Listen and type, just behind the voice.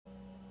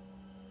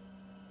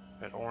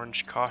At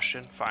orange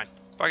caution. Fine.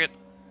 Fuck it.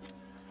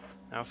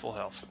 Now full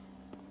health.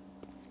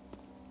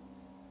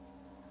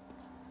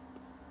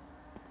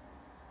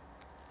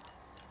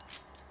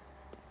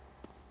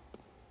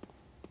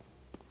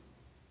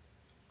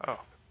 Oh.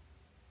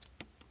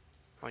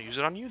 I'll use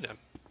it on you then,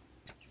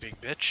 you big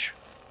bitch.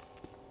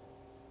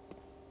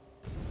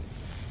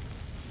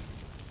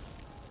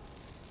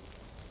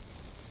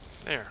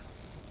 There.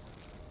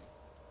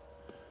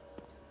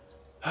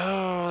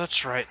 Oh,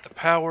 that's right. The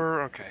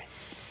power. Okay.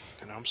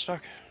 And now I'm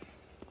stuck.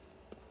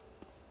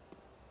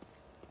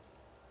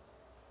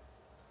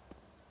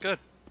 Good.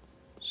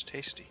 It's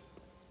tasty.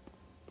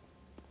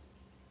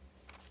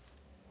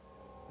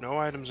 No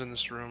items in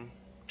this room.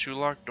 2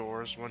 locked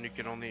doors. One you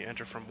can only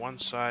enter from one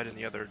side and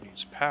the other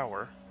needs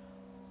power.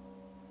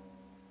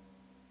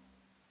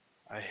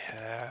 I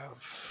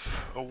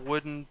have a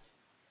wooden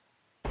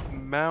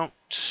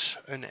mount,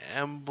 an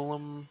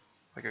emblem,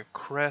 like a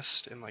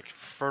crest, and like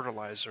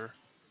fertilizer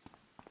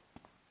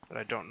that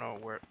I don't know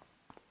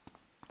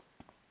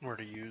where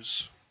to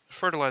use.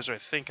 Fertilizer, I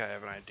think I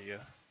have an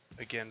idea.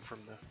 Again, from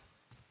the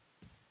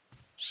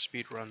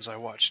speed runs I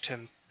watched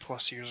 10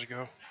 plus years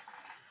ago.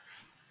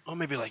 Oh,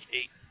 maybe like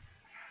 8.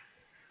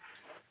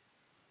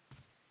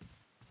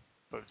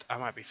 But I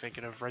might be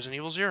thinking of Resident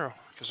Evil 0,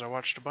 because I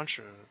watched a bunch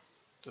of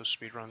those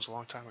speed runs a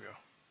long time ago.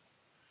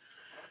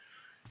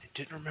 I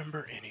didn't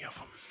remember any of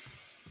them.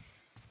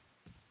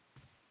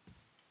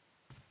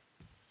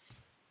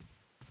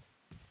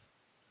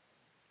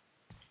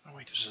 Oh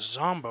wait, there's a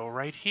Zombo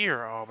right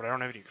here. Oh, but I don't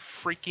have any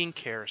freaking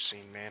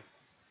kerosene, man.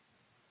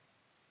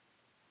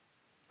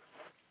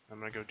 I'm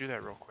gonna go do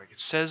that real quick. It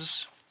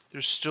says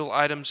there's still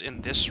items in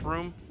this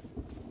room.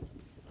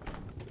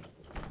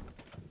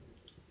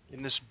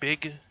 In this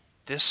big...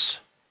 this...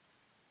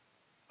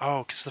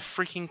 Oh, because the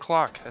freaking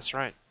clock. That's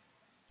right.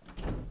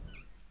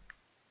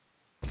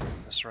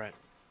 That's right.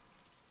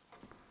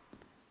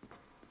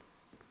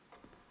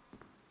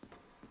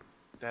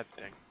 That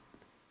thing.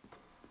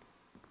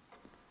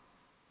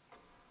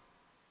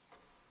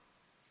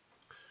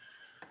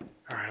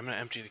 Alright, I'm gonna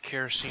empty the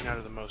kerosene out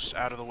of the most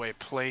out-of-the-way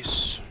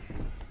place.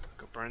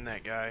 Go burn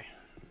that guy.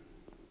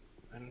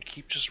 And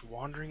keep just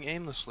wandering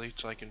aimlessly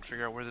until I can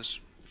figure out where this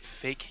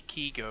fake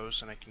key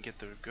goes and I can get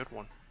the good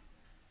one.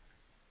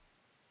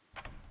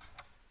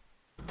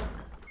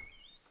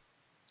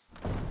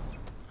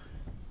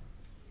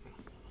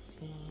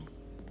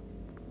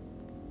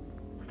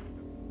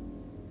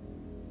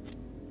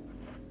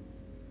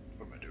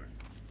 What am I doing?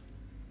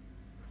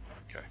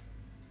 Okay.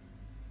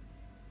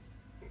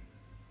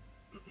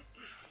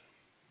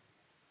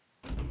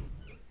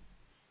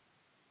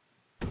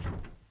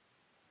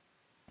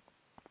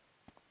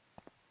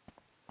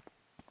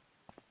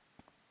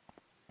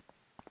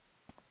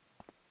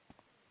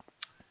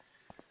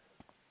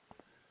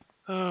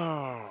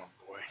 Oh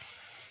boy.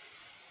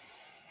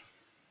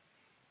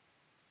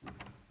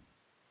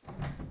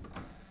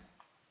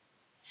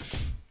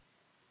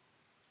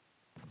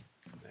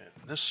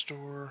 And this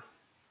store.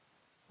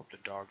 Hope the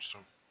dogs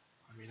don't.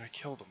 I mean, I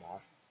killed them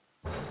all.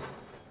 I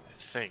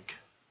think.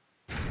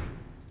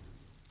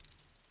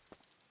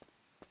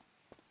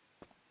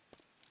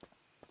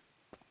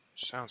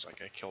 Sounds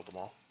like I killed them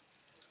all.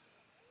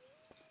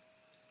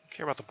 Don't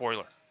care about the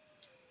boiler.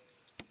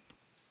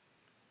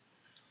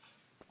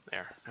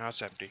 There. Now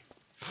it's empty.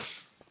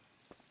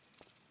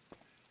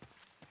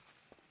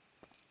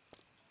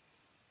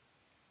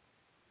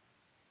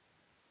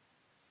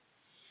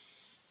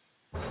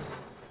 I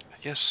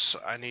guess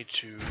I need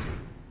to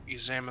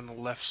examine the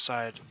left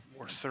side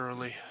more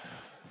thoroughly.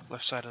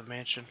 Left side of the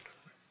mansion.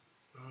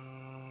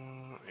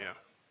 Yeah.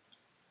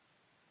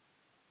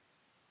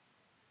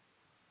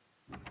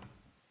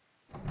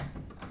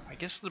 I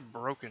guess the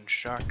broken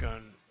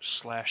shotgun /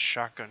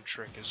 shotgun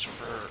trick is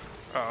for...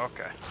 Oh,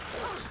 okay.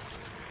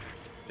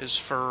 Is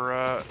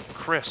for,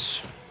 Chris.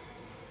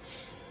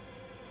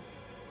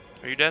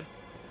 Are you dead?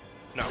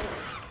 No.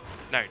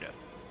 Now you're dead.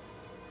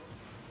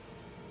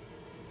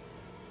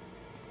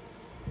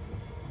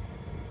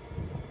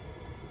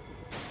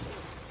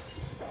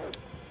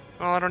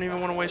 Well, I don't even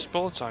want to waste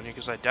bullets on you,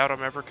 because I doubt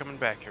I'm ever coming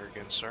back here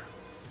again, sir.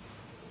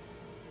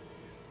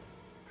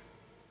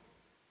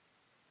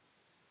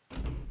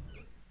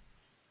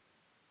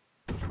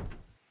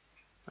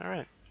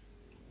 Alright.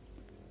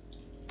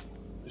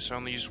 At least I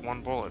only used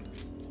 1 bullet.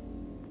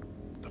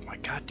 But my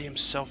goddamn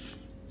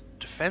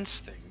self-defense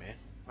thing, man.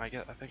 I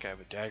think I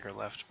have a dagger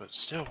left, but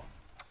still.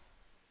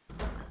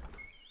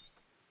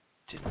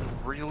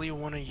 Didn't really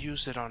want to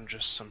use it on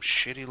just some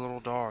shitty little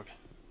dog.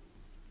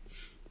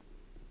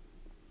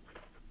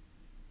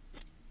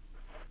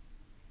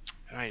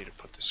 And I need to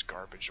put this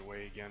garbage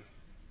away again.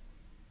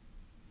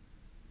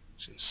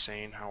 It's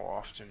insane how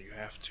often you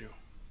have to.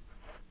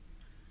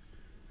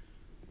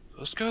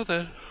 Let's go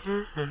then.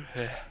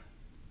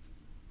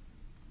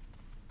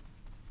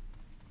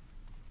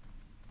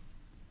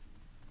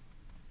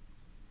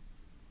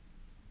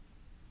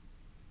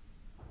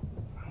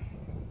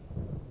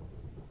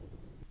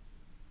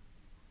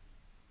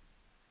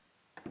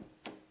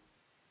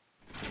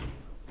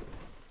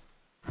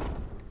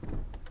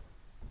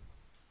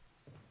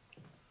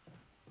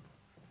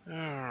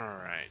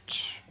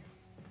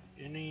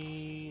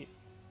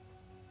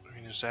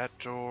 Is that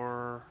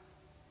door?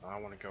 I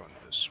want to go in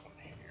this one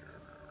here.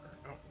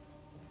 Oh.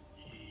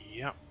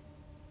 Yep.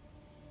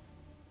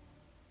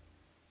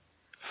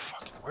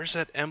 Fuck. Where's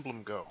that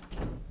emblem go?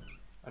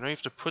 I know you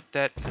have to put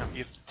that. No, you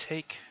have to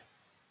take.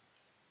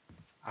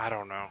 I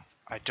don't know.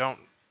 I don't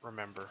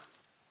remember.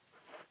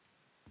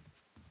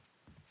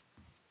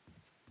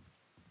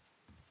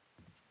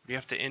 You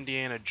have to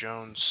Indiana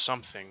Jones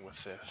something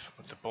with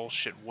the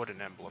bullshit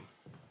wooden emblem.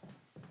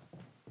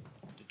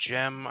 The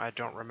gem, I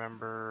don't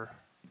remember.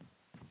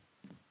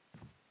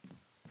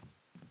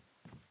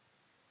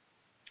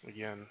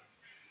 Again,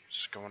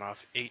 just going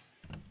off 8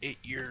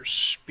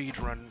 years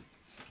speedrun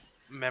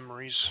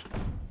memories.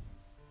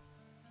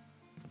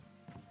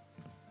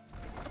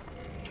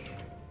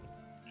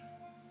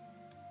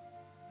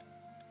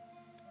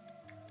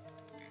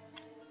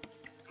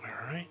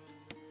 Alright.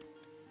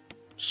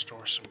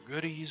 Store some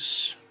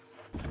goodies.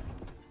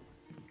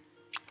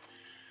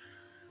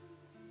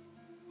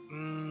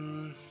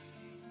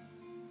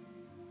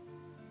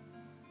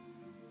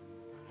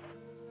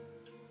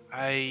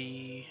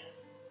 I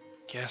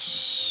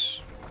guess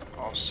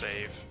I'll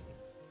save.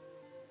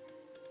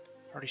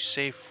 Already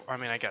saved. I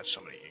mean, I got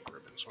so many ink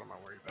ribbons. What am I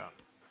worried about?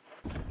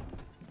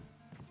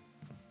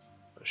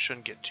 But I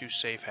shouldn't get too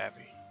save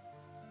heavy.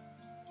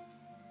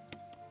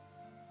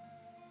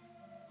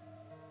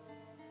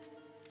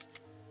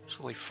 It's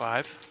only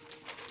 5.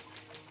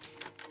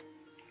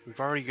 We've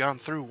already gone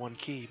through 1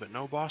 key, but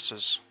no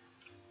bosses.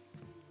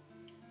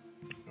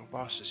 No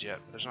bosses yet.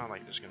 But it's not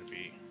like there's going to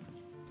be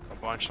a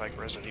bunch like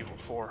Resident Evil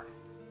 4.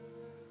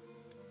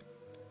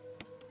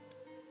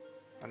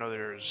 I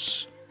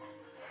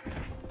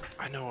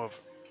know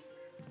of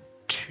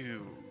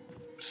 2,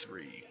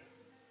 3,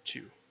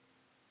 2.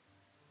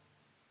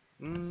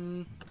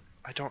 I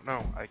don't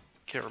know. I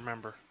can't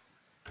remember.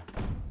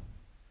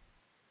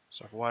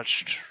 So I've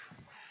watched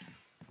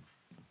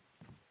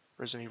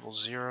Resident Evil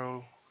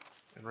 0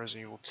 and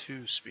Resident Evil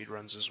 2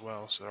 speedruns as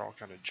well, so they're all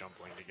kind of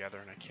jumbling together,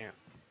 and I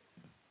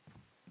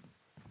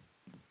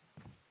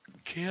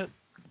can't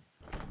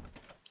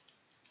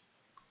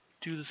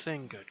do the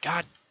thing good.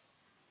 God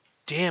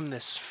damn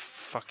this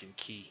fucking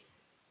key.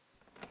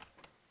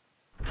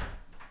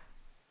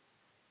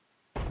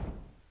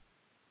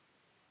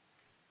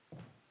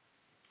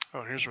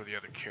 Oh, here's where the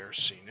other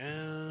kerosene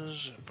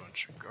is. A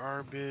bunch of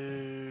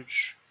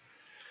garbage.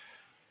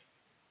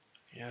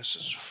 Yes,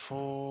 it's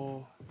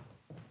full.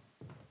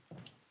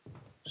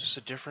 Is this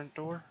a different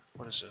door?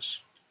 What is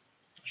this?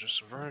 It's just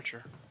some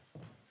furniture.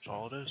 That's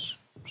all it is.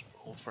 Some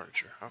old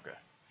furniture. Okay.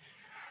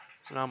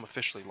 So now I'm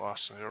officially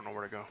lost and I don't know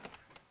where to go.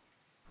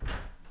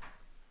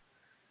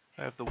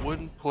 I have the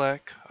wooden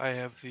plaque. I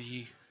have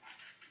the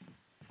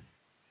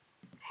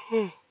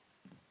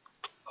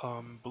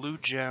blue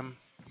gem.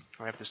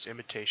 I have this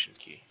imitation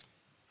key.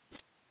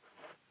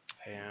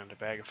 And a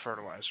bag of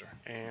fertilizer.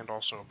 And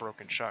also a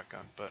broken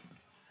shotgun. But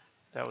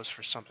that was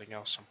for something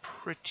else, I'm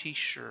pretty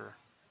sure.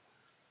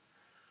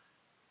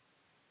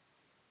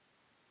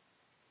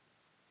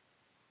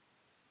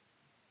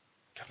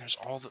 God, there's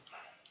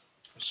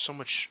so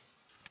much.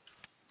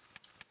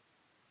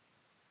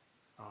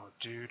 Oh,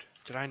 dude,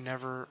 did I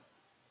never?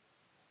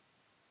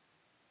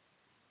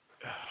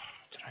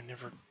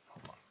 Hold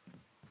on.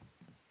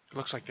 It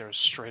looks like there's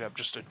straight up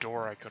just a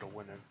door I could have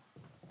went in.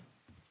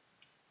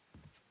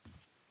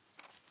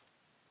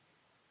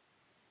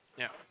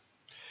 Yeah.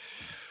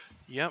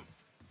 Yep.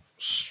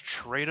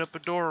 Straight up a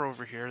door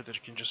over here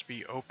that can just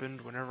be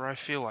opened whenever I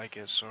feel like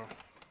it, so let's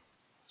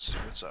see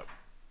what's up.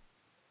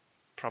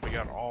 Probably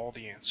got all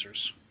the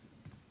answers.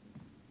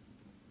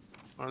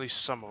 Or at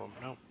least some of them.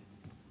 Nope.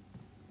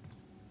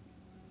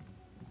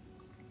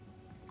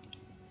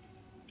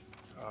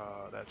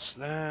 That's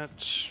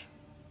that.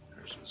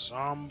 There's a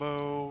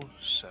zombo.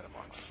 Set him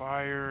on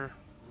fire.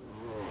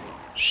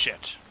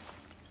 Shit.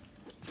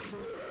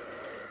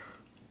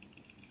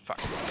 Fuck.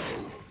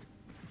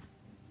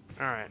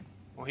 Alright.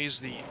 Well, he's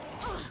the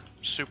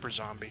super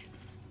zombie.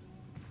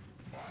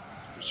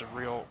 Who's a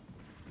real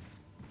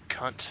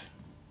cunt.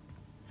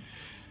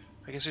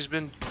 I guess he's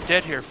been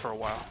dead here for a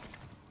while.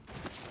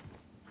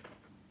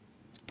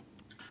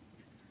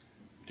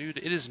 Dude,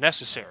 it is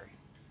necessary.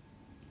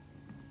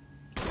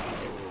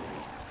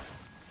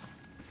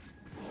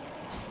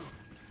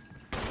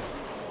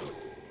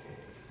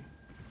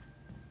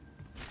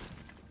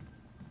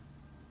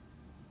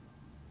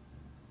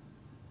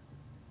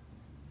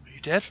 Are you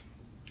dead?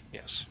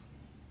 Yes.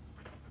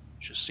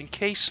 Just in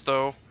case,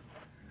 though.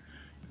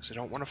 Because I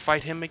don't want to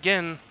fight him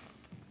again.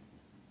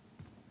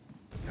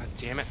 God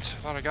damn it. I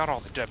thought I got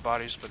all the dead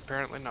bodies, but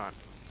apparently not.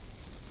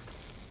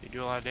 Did he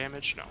do a lot of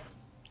damage? No.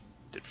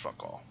 Did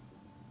fuck all.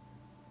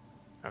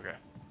 Okay.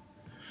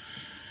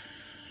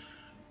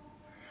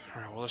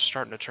 Alright, well, it's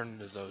starting to turn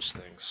into those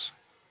things.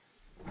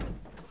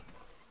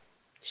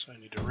 So I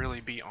need to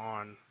really be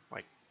on,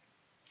 like,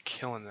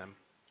 killing them.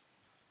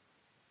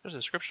 There's a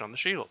description on the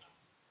shield.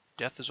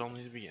 Death is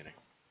only the beginning.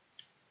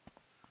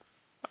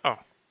 Oh.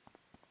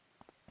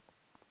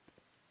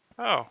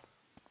 Oh.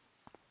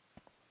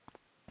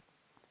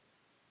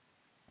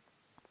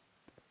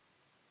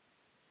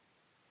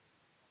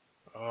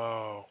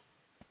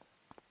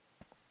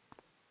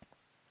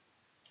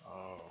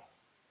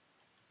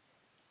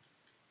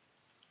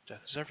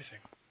 Death is everything.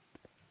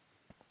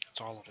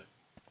 That's all of it.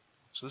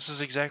 So this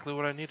is exactly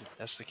what I needed.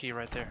 That's the key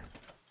right there.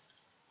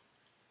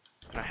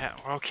 And I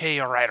have...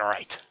 Okay,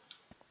 alright.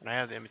 And I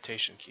have the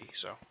imitation key,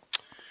 so...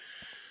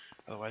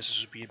 Otherwise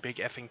this would be a big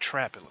effing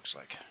trap, it looks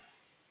like.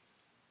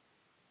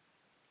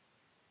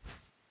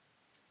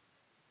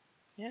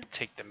 Yeah,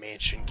 take the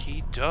mansion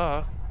key,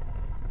 duh.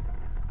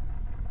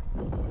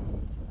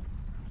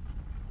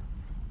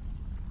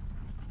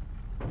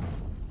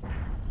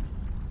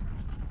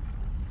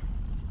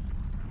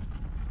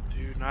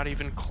 Dude, not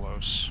even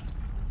close.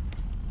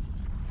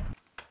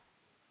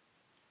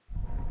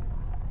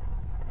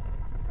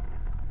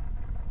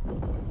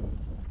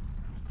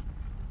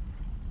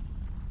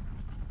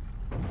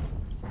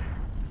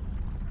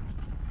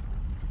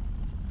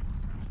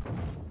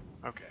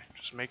 Okay,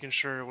 just making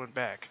sure it went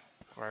back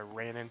before I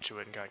ran into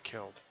it and got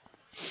killed.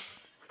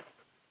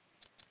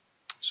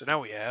 So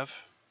now we have,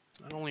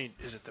 not only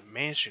is it the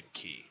mansion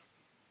key,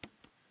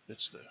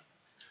 it's the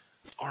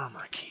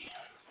armor key.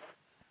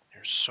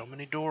 There's so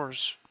many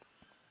doors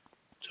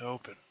to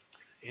open.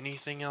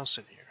 Anything else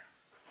in here?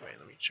 Wait,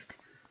 let me check up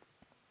here.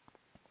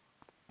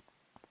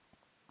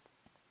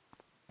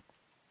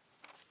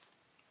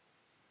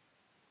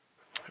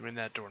 I mean,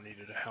 that door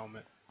needed a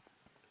helmet.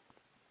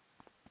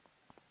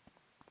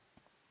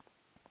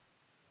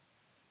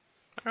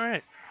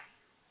 Alright.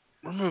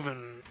 We're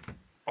moving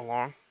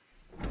along.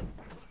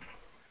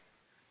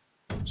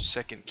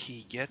 Second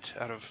key get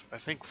out of, I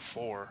think,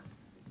 4.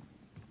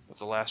 But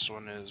the last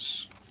one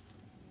is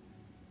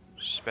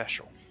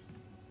special.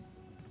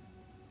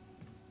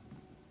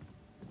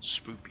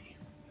 Spoopy.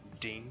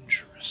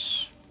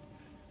 Dangerous.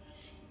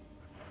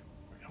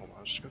 Wait, hold on,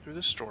 let's just go through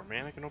this door,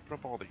 man. I can open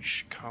up all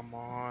these. Come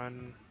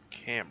on,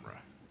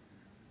 camera.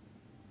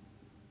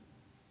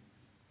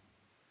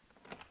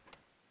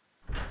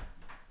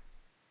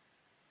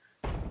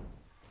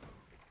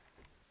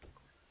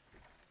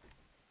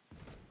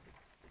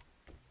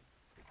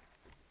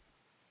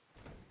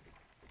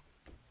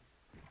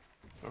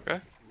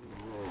 Okay.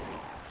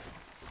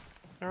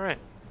 Alright.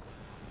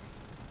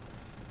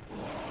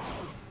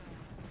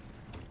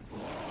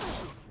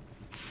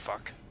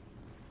 Fuck.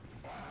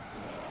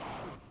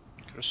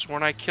 Could have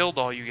sworn I killed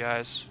all you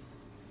guys.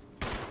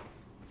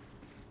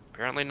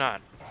 Apparently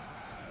not.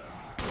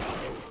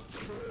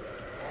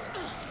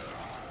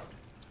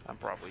 I'm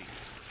probably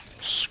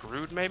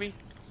screwed, maybe?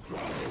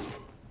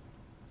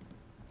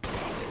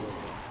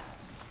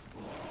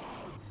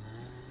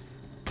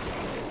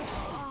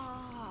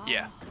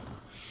 Yeah.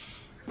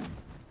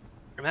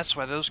 And that's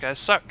why those guys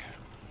suck.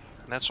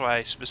 And that's why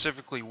I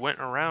specifically went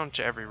around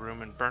to every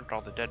room and burnt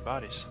all the dead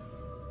bodies.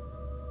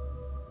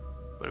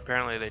 But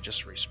apparently they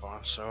just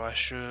respawn, so I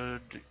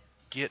should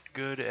get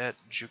good at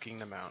juking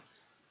them out.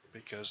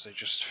 Because they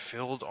just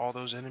filled all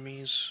those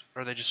enemies,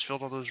 or they just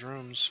filled all those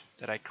rooms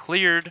that I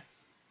cleared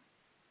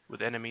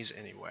with enemies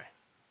anyway.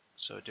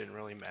 So it didn't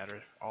really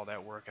matter all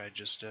that work I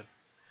just did.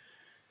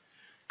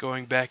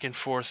 Going back and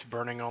forth,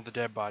 burning all the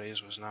dead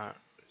bodies was not,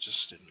 it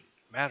just didn't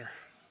matter.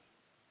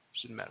 It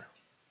just didn't matter.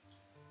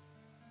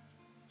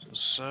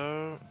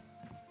 So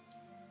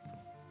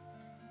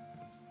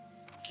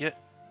get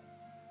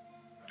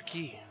the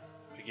key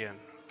again.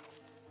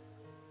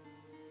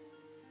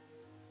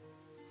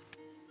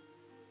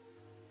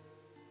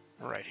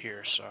 Right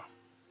here, so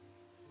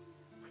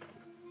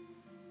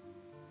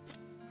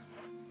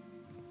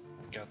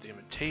got the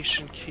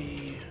imitation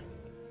key.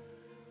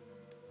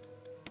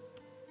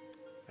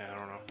 Yeah, I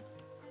don't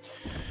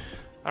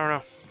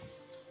know.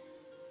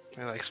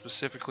 I like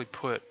specifically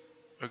put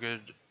a good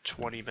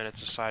 20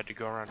 minutes aside to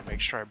go around to make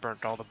sure I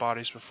burnt all the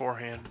bodies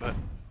beforehand, but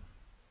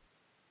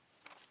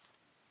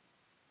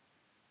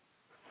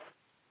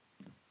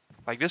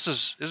like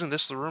isn't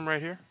this the room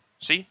right here?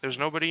 See, there's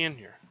nobody in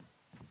here.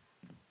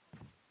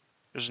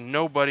 There's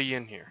nobody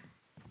in here.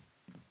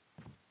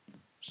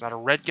 There's not a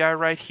red guy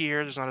right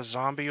here. There's not a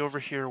zombie over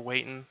here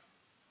waiting.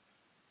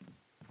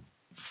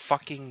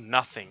 Fucking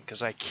nothing,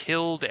 because I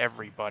killed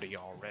everybody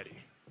already.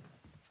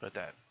 But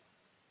that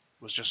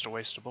was just a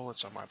waste of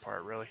bullets on my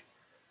part, really.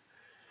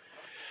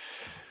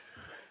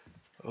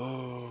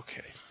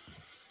 Okay.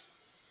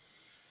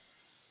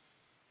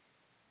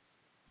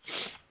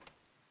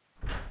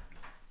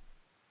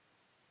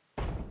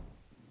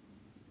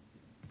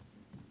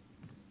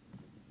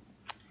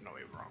 No,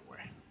 wait, wrong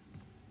way.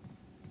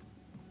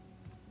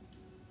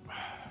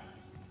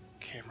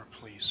 Camera,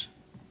 please.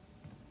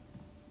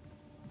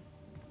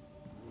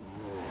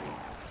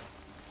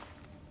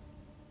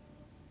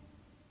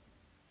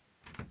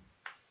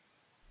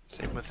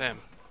 Same with him.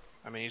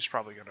 I mean, he's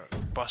probably gonna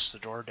bust the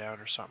door down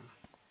or something.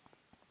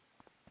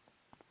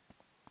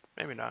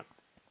 Maybe not.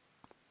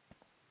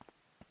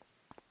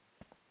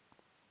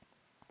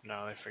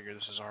 No, they figure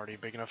this is already a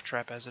big enough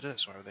trap as it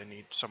is. Why would they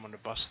need someone to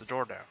bust the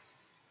door down?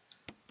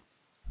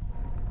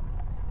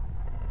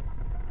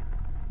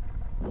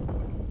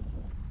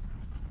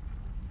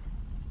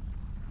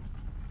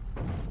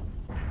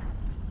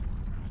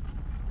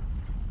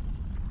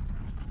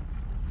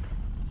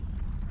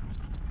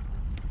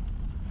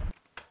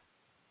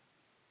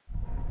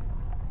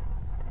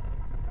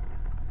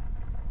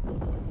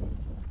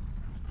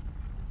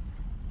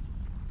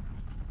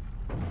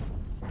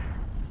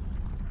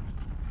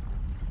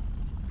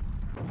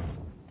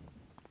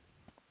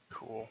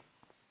 Cool.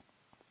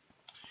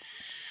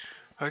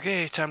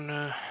 Okay, time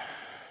to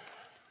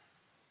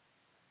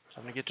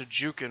get to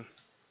juking.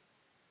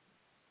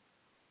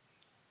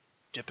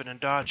 Dipping and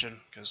dodging,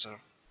 because I'm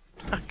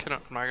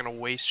not gonna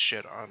waste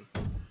shit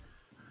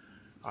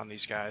on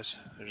these guys.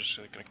 They're just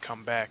gonna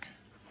come back.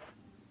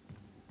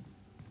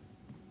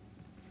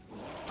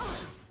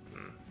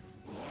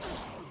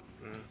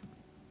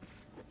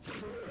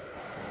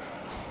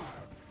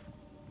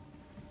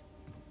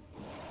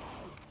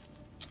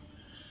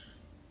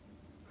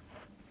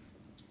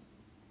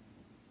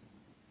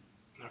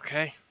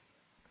 Okay.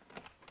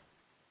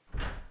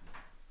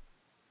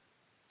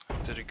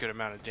 Did a good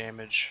amount of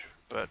damage,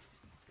 but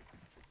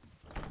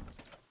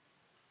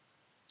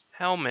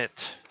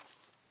helmet.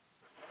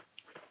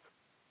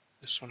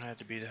 This one had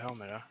to be the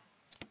helmet, huh?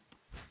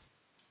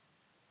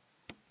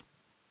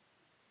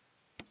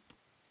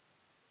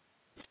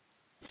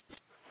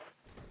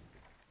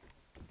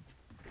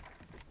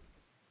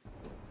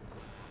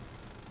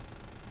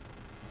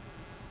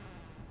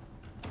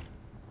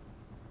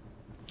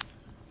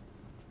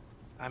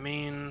 I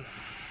mean,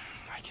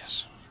 I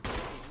guess.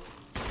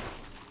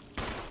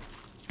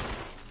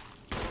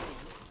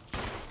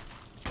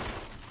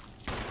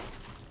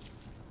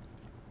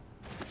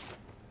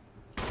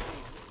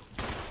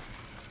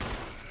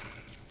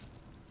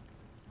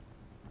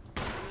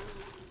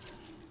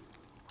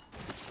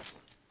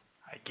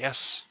 I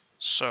guess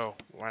so.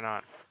 Why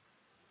not?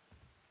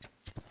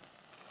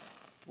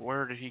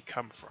 Where did he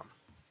come from?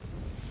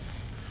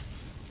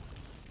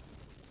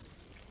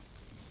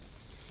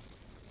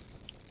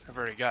 I've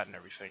already gotten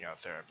everything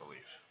out there, I believe.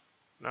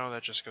 No,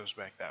 that just goes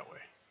back that way.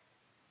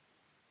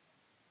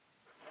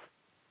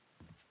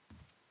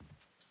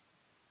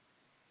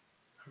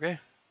 Okay.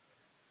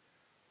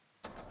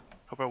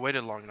 Hope I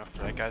waited long enough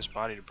for that guy's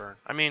body to burn.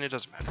 I mean, it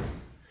doesn't matter.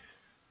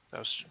 That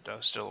was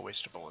still a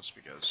waste of bullets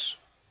because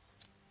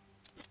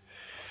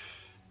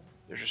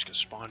they're just gonna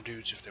spawn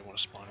dudes if they want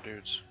to spawn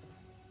dudes.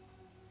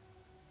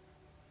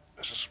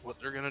 That's just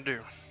what they're gonna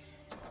do.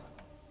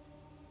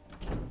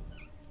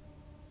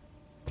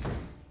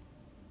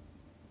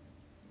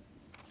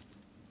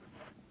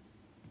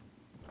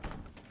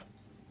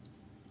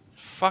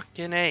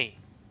 Fucking A.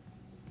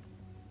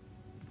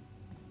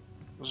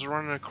 I was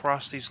running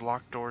across these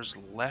locked doors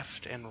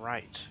left and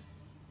right.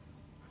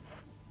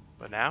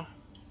 But now?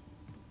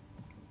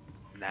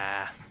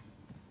 Nah.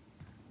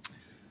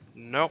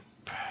 Nope.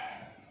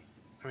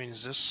 I mean,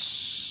 is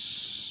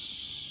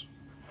this...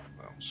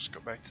 Well, let's just go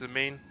back to the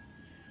main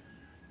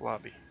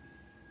lobby.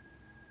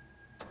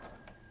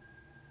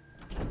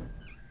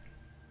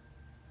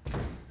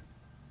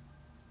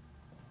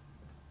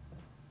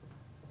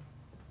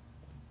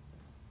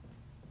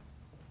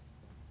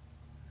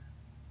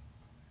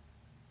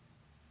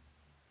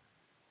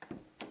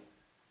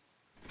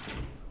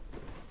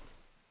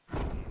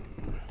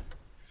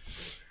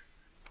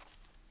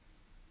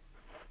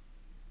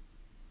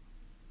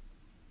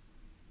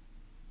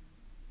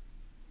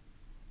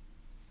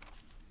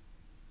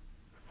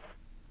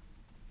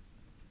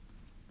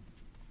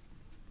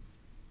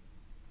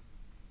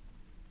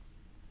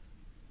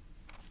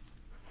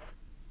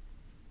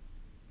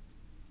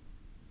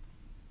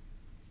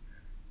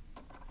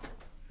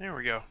 There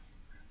we go.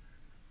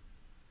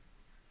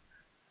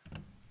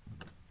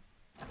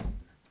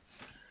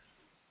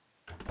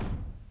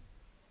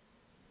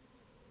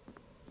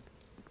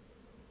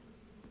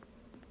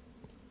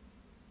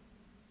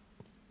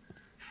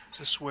 Is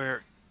this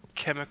where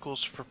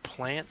chemicals for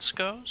plants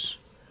goes?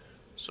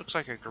 This looks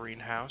like a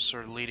greenhouse,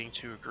 or leading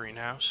to a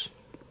greenhouse.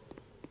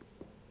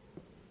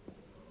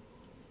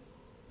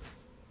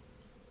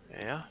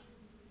 Yeah.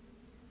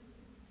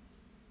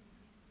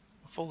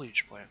 A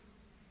foliage plant.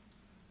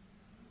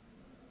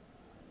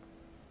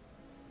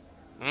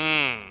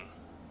 Mmm.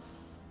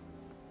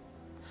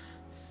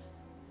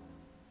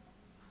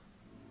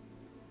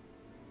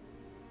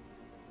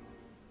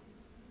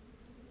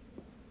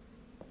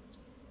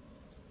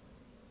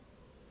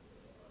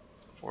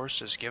 Forrest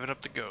has given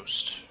up the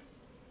ghost.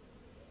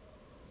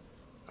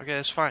 Okay,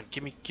 that's fine.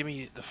 Give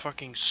me the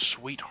fucking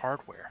sweet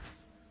hardware.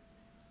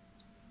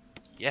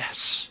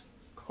 Yes,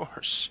 of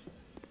course.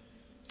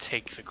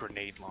 Take the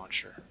grenade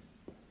launcher.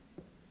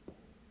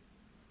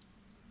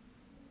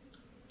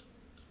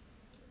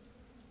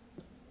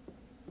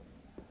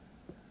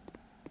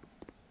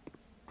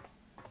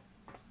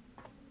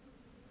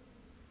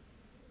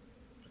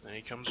 But then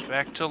he comes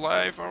back to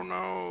life. Oh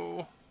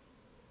no.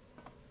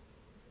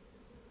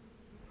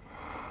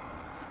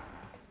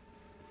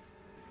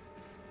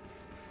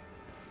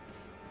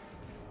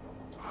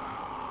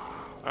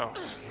 Oh.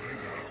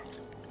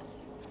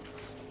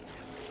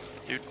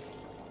 Dude.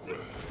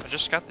 I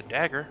just got the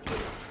dagger.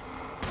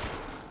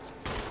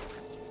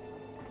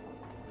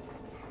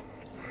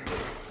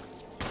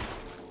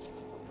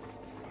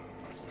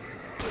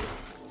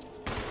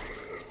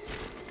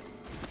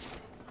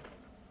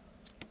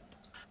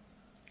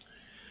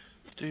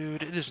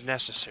 Dude, it is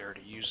necessary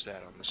to use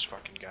that on this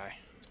fucking guy.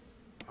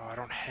 Oh, I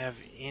don't have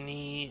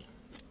any...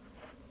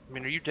 I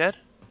mean, are you dead?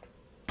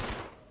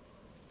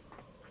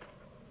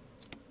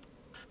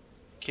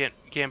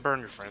 Can't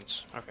burn your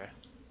friends. Okay.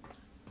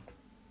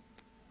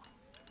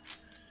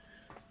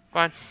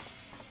 Fine.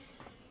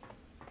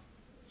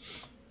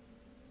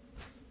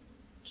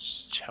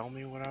 Just tell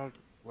me what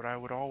I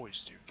would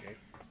always do, okay?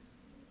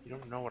 You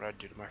don't know what I'd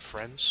do to my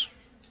friends.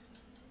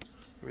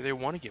 Maybe they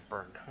want to get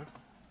burned, huh?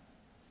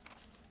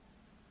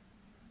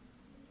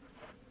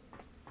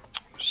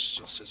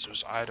 Still says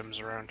there's items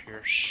around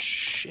here.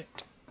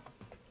 Shit.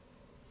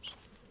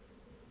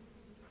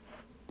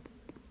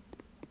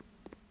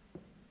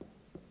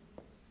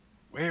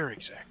 Where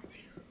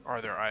exactly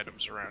are there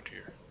items around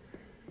here?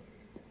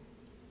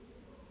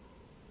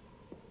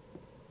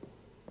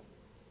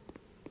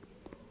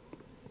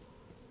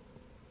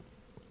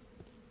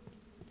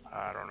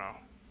 I don't know.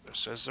 It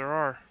says there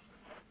are.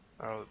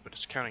 Oh, but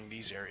it's counting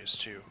these areas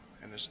too.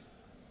 And there's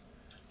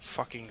a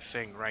fucking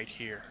thing right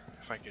here.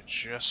 If I could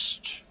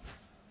just...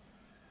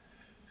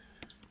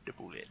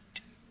 double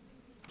it.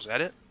 Was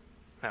that it?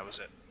 That was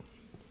it.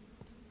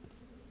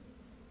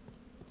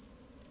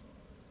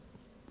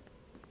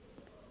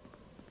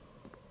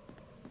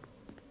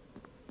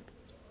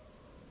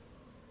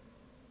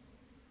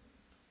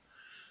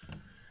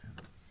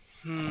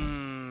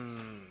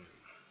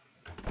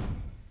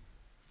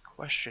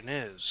 Question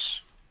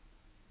is,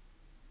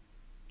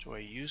 do I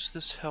use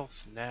this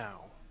health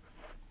now,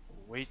 or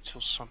wait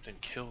till something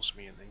kills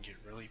me and then get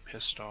really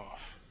pissed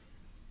off?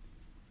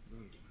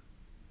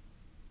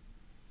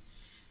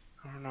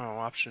 I don't know,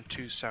 option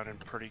 2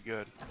 sounded pretty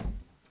good.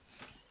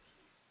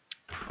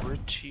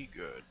 Pretty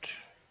good.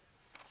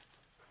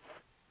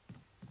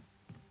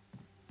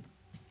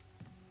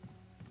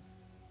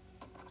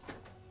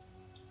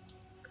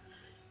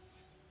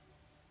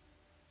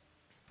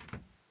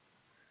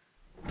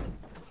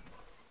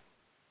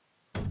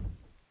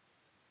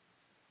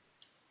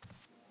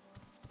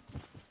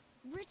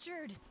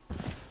 Richard!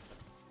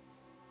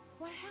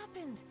 What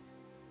happened?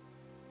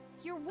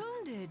 You're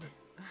wounded.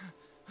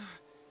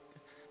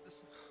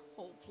 This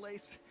whole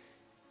place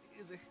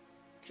is a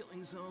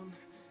killing zone.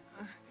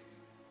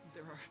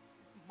 There are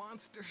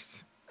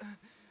monsters.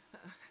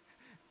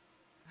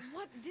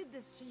 What did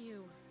this to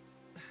you?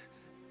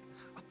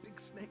 A big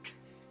snake.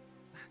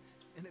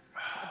 And it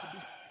had to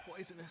be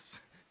poisonous.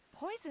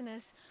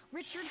 Poisonous?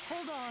 Richard,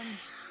 hold on.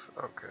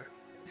 Okay.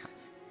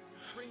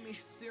 Bring me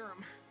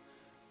serum.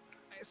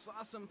 I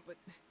saw some, but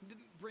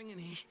didn't bring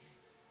any.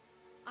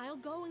 I'll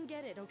go and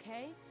get it,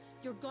 okay?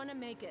 You're gonna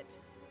make it.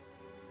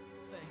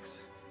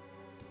 Thanks.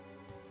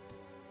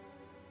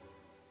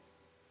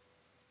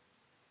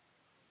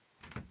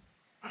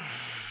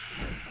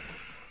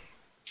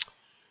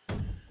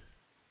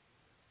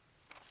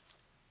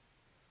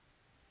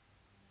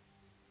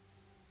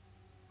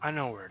 I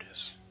know where it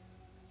is.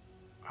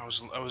 I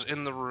was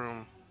in the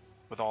room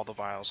with all the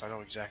vials. I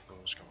know exactly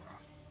what was going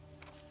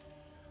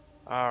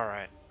on.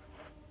 Alright.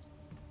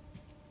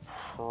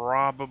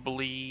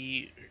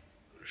 Probably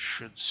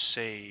should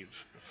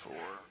save before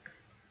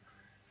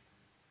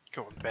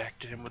going back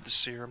to him with the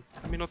serum.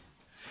 I mean,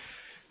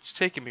 it's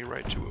taking me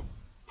right to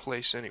a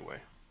place anyway.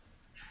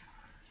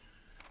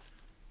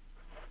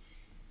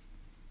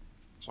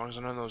 As long as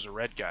none of those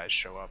red guys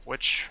show up,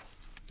 which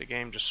the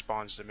game just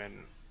spawns them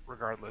in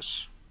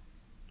regardless.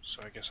 So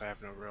I guess I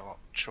have no real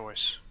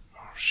choice.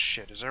 Oh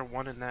shit, is there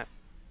one in that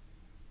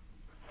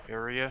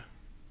area?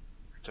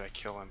 Or did I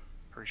kill him?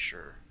 Pretty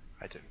sure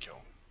I didn't kill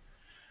him.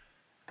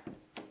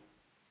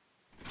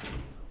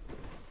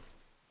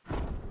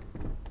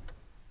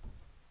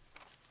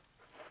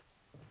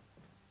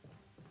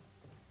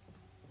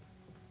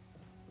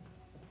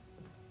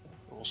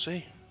 We'll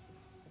see.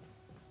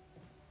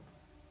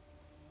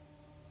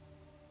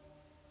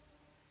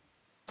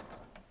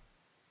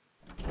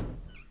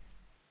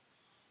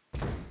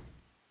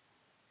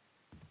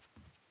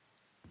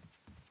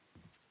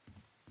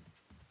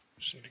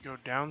 Just need to go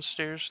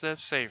downstairs to that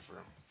safe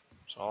room.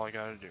 That's all I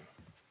gotta do.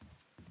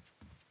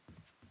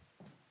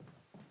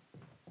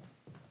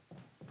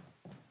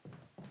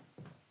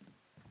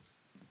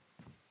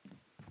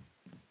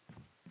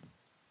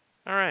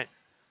 Alright.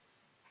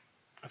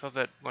 I thought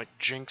that, like,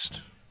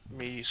 jinxed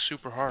me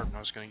super hard and I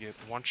was gonna get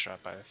one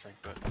shot by that thing,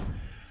 but...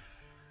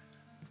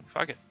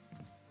 fuck it.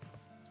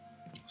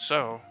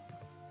 So...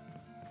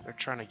 they're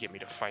trying to get me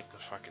to fight the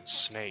fucking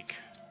snake.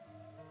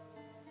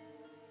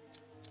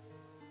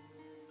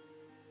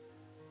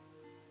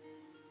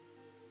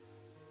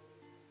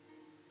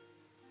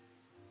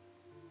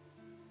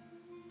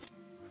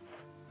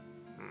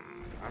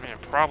 I mean, I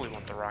probably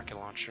want the rocket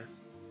launcher.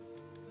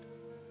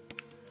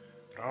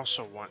 But I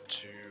also want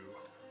to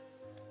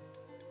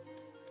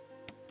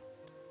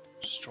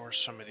store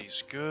some of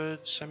these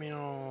goods. I mean,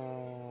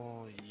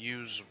 I'll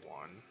use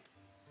one.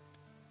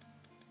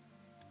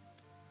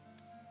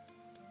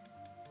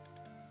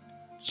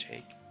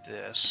 Take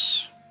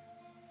this.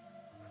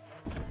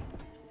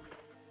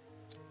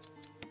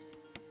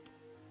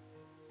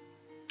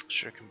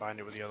 Should have combined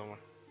it with the other one.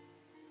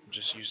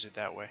 just used it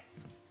that way.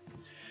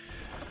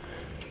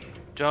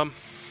 Dumb.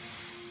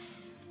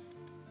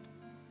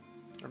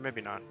 Or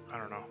maybe not. I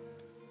don't know.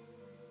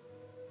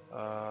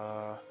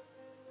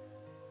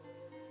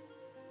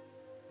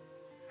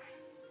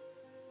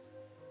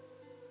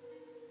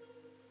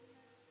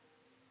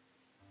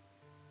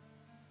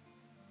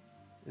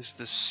 Is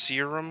the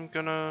serum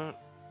gonna...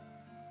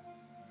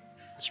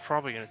 It's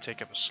probably gonna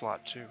take up a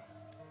slot too.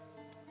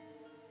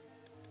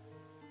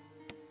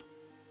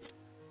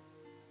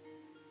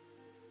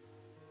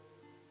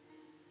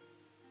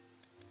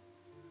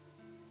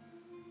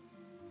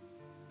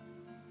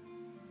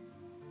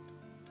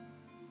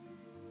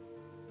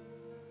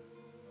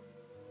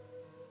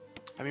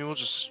 I mean, we'll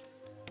just...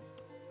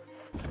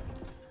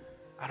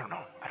 I don't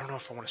know. I don't know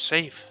if I want to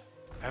save.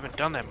 I haven't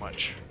done that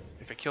much.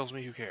 If it kills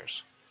me, who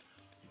cares?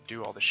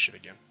 Do all this shit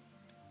again.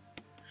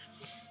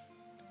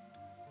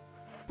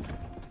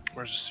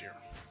 Where's the serum?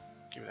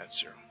 Give me that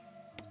serum.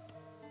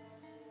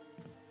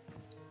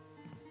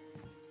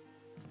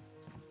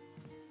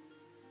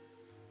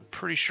 I'm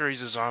pretty sure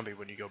he's a zombie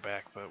when you go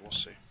back, but we'll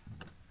see.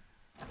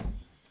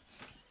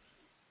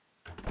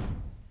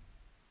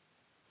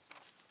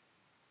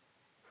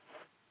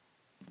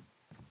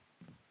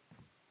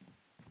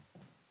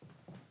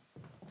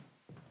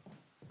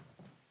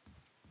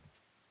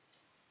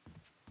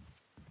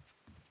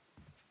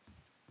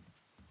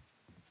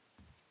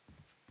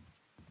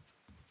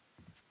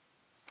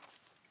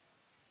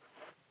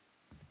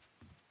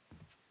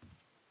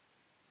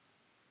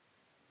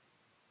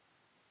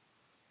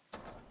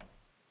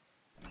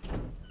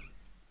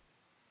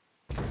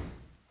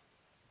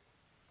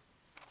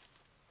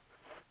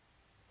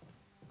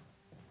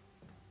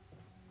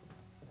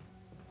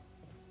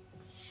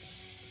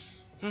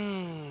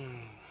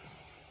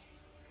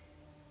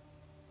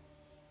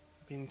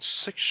 I mean,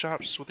 6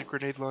 shots with a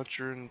grenade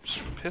launcher and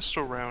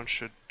pistol round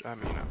should... I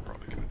mean, I'm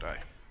probably gonna die.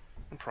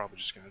 I'm probably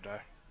just gonna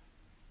die.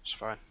 It's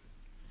fine.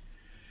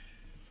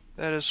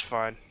 That is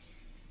fine.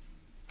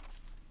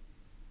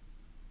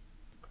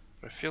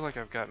 But I feel like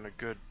I've gotten a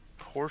good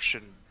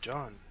portion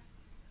done.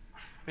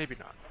 Maybe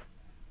not.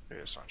 Maybe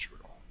that's not true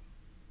at all.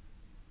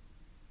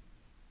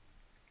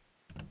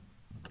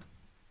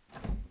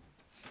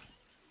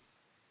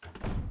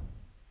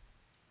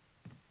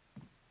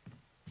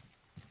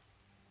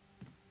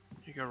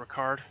 Here you go,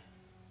 Ricard.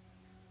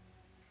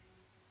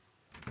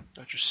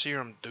 Got your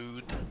serum,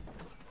 dude.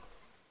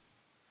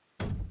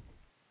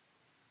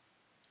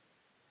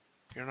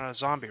 You're not a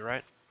zombie,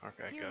 right?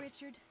 Okay, Here, good.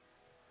 Richard.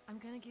 I'm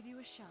gonna give you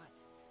a shot.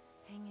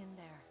 Hang in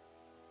there.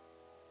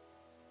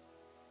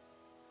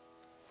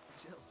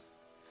 Jill,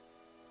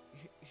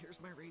 here's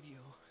my radio.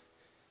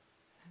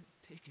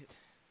 Take it.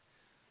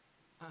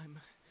 I'm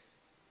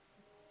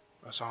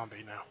A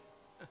zombie now.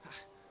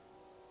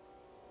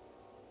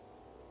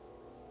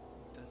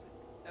 Does it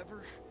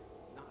ever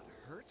not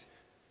hurt?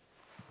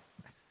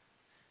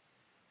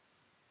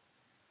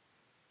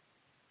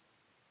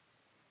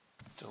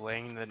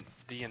 Delaying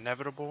the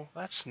inevitable?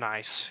 That's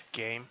nice,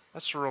 game.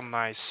 That's a real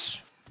nice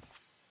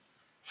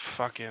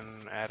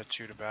fucking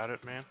attitude about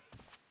it, man.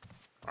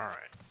 Alright.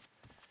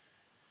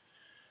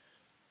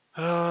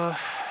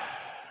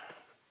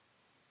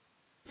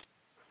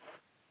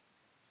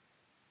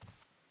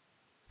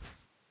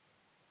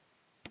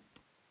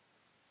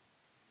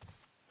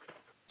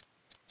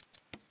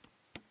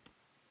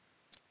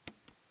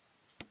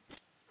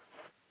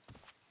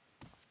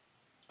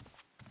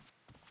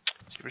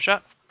 Let's give it a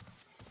shot.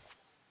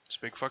 It's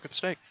a big fucking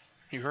snake.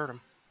 You heard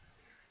him.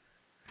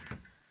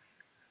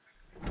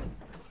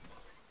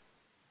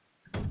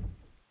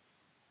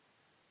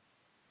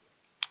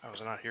 Oh, is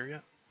it not here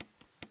yet?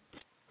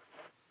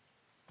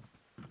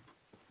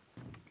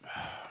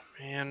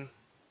 Man.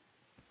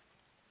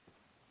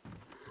 I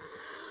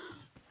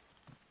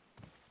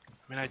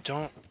mean, I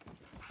don't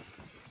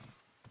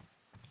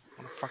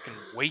want to fucking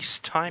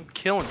waste time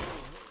killing you.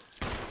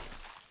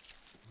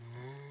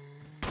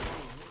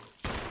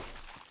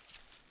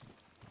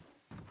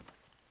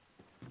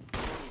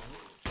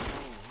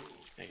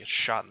 I get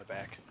shot in the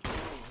back.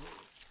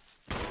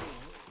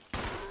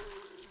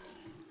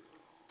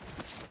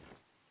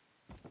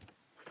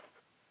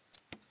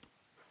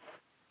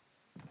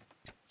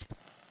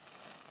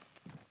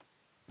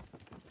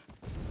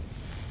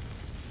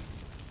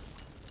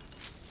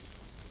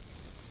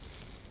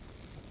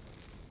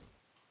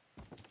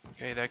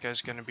 Okay, that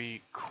guy's gonna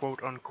be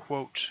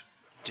quote-unquote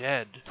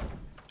dead.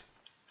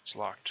 It's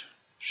locked.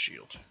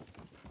 Shield.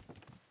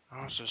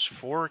 Oh, so there's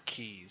 4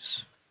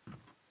 keys.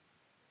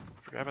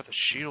 Forgot about the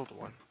shield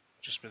one.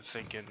 Just been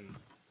thinking...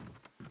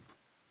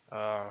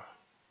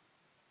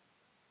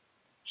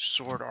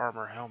 sword,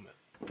 armor, helmet.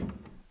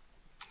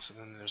 So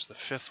then there's the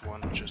 5th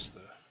one, which is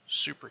the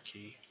super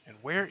key. And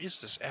where is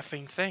this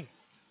effing thing?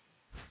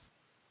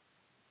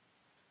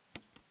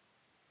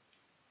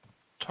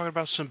 Talking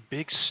about some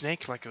big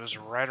snake like it was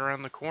right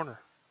around the corner.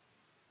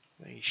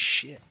 Hey,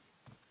 shit.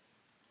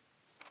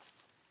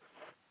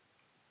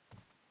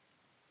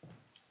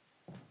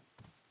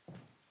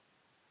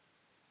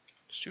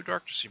 It's too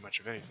dark to see much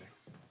of anything.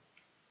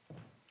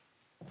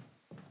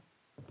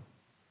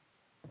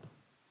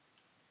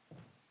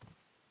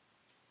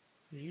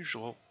 The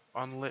usual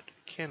unlit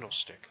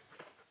candlestick.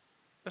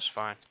 That's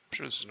fine. I'm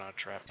sure this is not a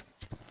trap.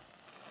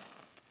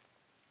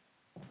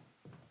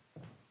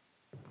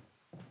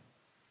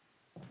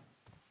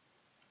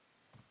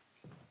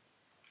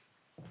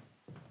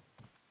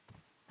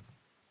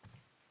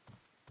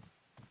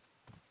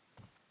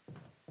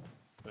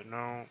 But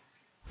no.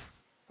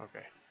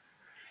 Okay.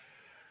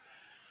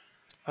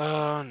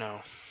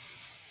 No.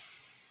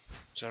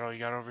 Is that all you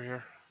got over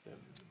here? Then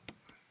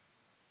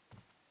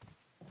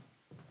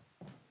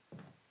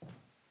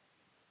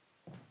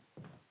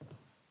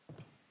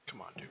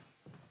come on, dude.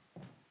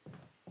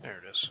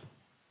 There it is.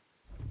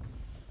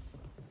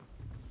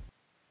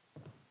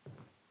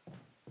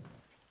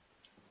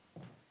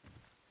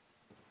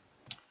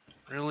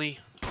 Really?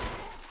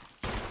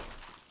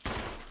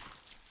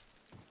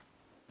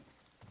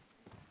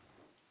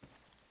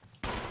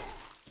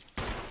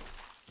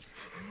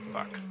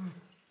 Fuck.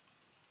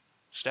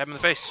 Stab him in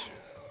the face.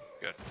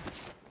 Good.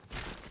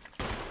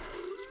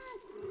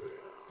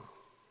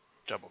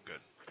 Double good.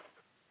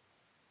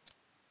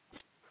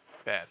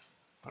 Bad.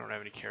 I don't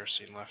have any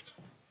kerosene left.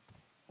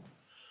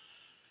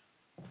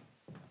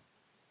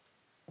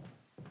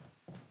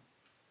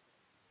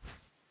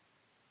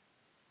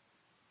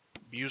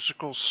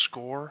 Musical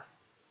score?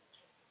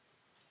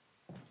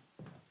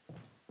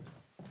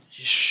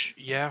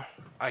 Yeah,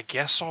 I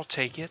guess I'll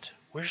take it.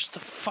 Where's the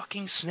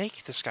fucking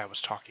snake this guy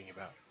was talking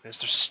about? Is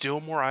there still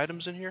more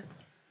items in here?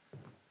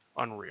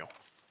 Unreal.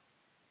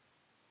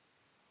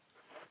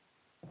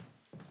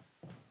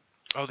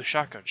 Oh, the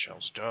shotgun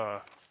shells. Duh.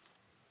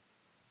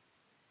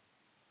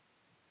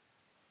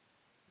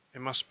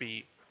 It must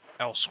be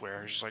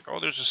elsewhere. He's just like, oh,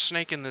 there's a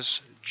snake in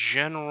this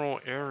general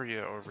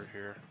area over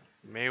here.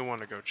 You may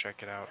want to go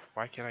check it out.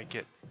 Why can't I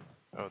get...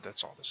 Oh,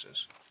 that's all this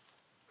is.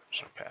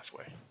 There's no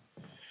pathway.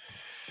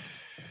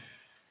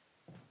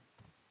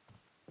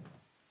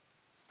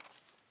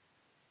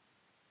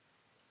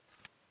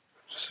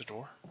 Is this a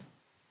door?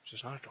 This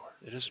is not a door.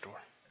 It is a door.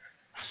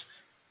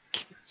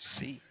 Can't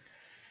see.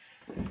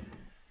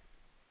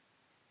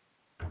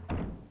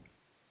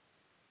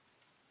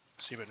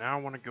 See, but now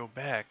I want to go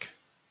back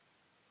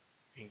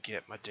and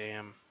get my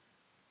damn...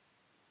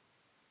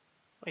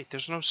 Wait,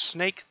 there's no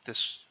snake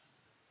this...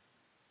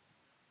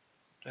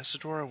 That's the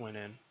door I went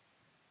in.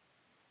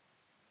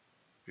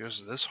 It goes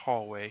to this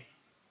hallway.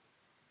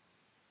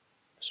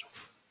 There's no...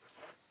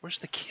 Where's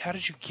the key? How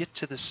did you get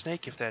to the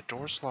snake if that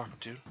door's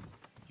locked, dude?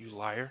 You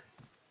liar.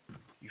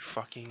 You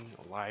fucking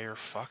liar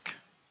fuck.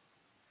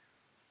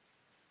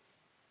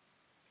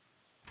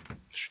 I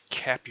should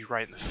cap you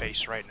right in the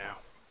face right now.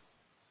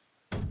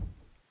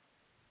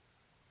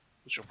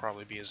 Which will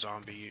probably be a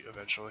zombie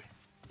eventually.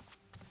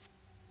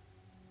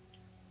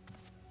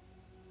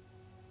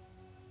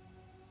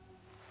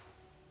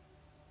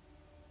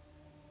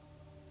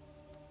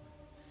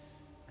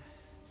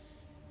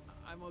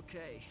 I'm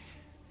okay.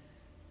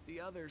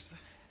 The others...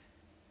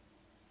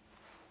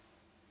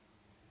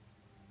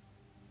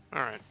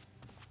 Alright.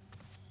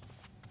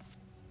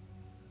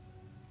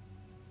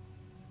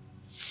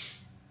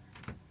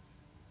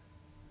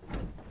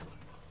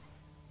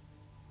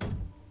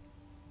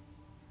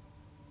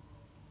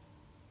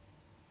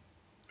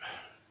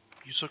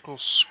 Musical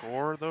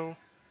score, though?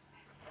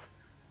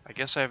 I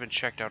guess I haven't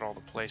checked out all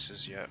the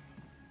places yet.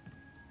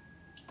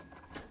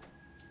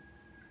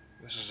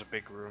 This is a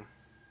big room.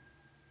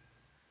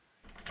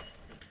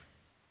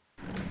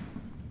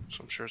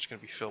 So I'm sure it's going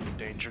to be filled with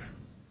danger.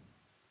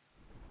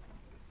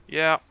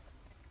 Yeah.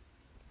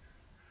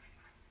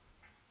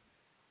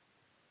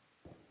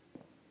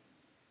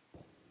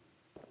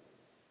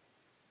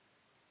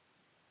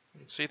 I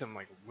can see them,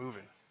 like,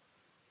 moving.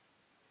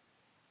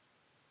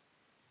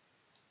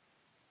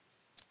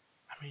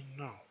 I mean,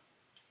 no.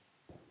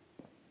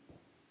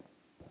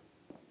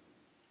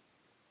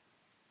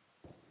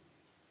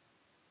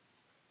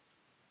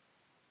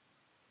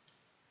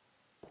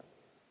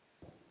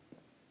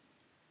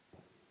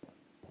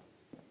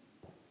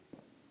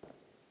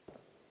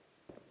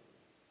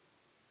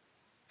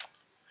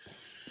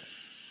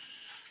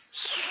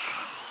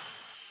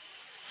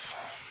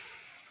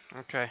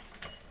 Okay.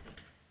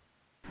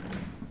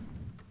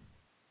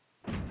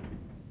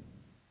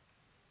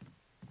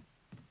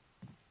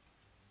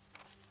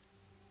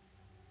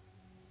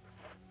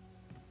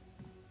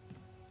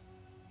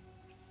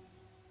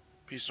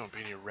 Please don't be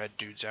any red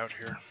dudes out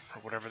here,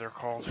 or whatever they're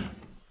called.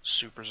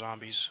 Super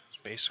zombies, is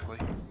basically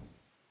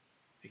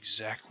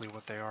exactly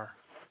what they are.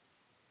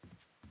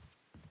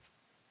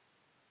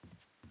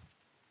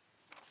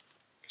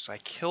 Because I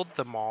killed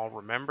them all,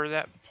 remember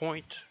that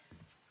point?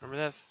 Remember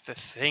that the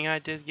thing I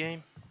did,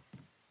 game?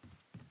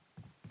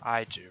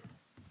 I do.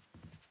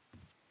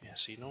 Yeah,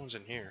 see, no one's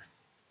in here.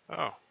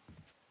 Oh.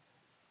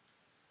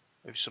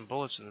 Maybe some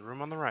bullets in the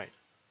room on the right.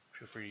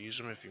 Feel free to use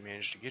them if you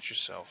manage to get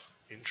yourself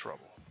in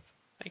trouble.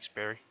 Thanks,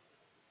 Barry.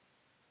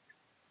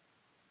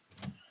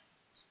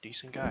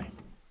 Decent guy.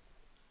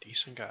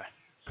 Decent guy.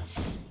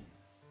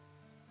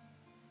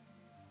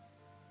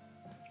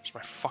 Where's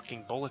my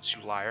fucking bullets,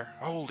 you liar?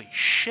 Holy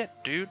shit,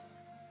 dude.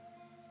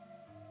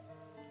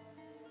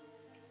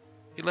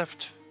 He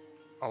left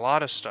A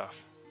lot of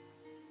stuff.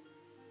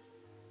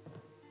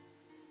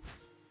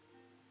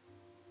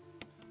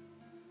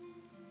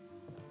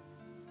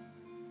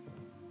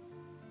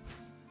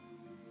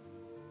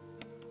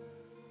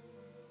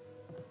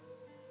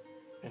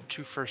 And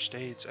 2 first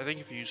aids. I think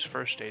if you use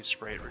first aid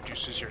spray, it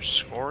reduces your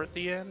score at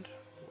the end.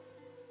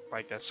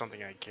 Like that's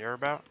something I care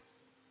about.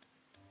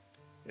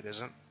 It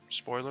isn't.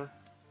 Spoiler.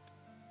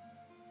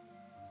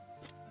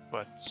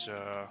 But,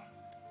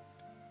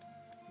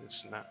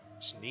 it's not.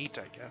 It's neat,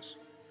 I guess.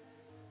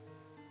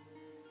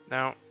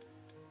 Now,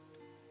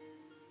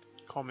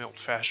 call me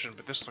old-fashioned,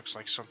 but this looks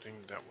like something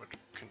that would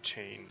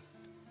contain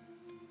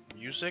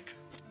music,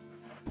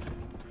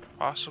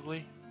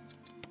 possibly.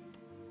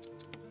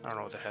 I don't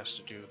know what that has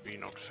to do with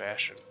being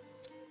old-fashioned.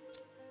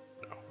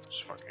 No, it's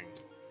fucking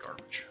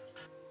garbage.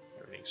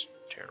 Everything's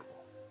terrible.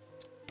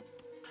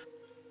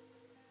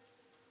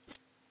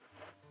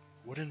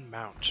 Wooden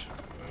mount.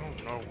 I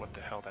don't know what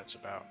the hell that's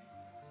about.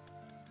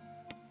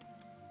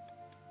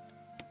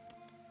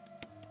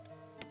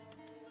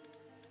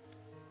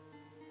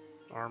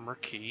 Armor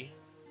key.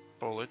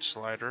 Bullet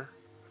slider.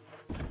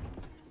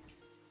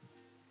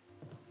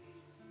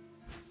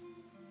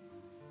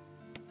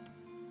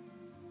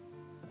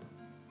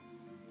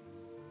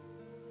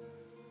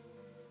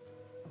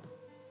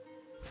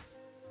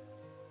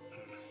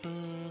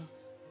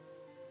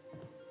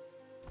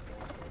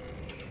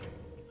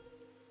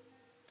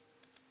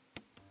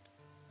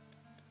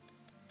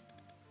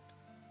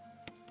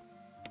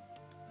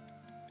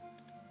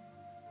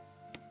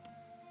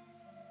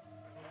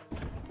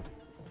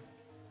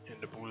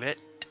 And a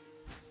bullet.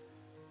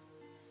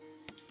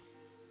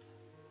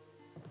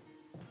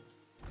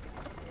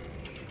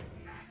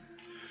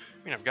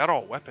 I mean, I've got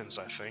all weapons,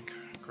 I think.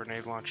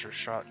 Grenade launcher,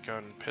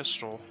 shotgun,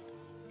 pistol.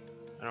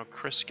 I know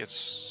Chris gets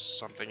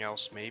something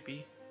else,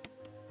 maybe?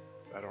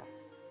 I don't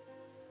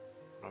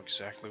know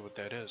exactly what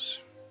that is.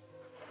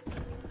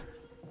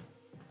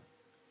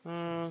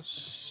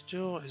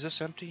 Still, is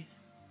this empty?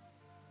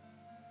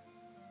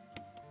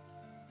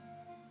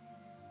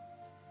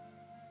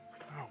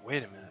 Oh,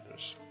 wait a minute.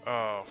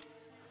 Oh,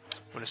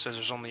 when it says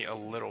there's only a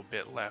little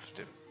bit left,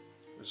 it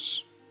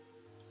was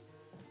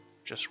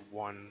just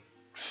one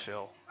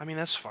fill. I mean,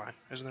 that's fine.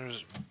 Isn't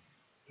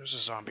there's a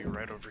zombie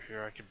right over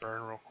here I could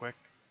burn real quick.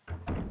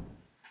 I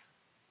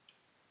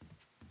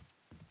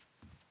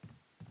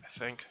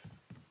think.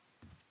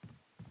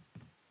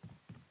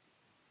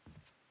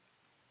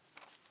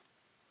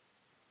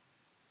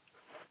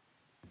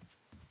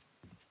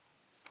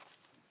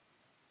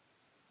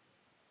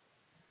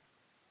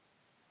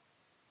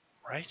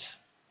 Right?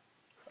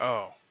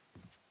 Oh.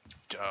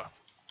 Duh.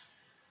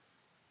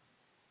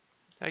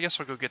 I guess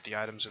I'll go get the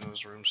items in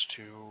those rooms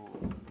too.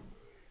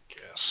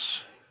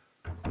 Guess.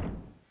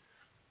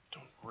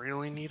 Don't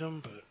really need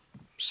them, but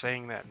I'm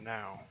saying that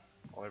now.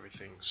 While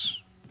everything's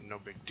no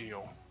big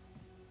deal.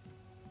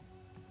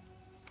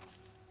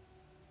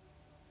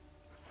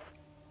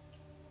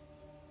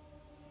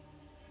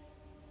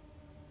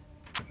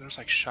 There's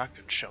like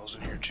shotgun shells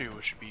in here too,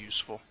 which would be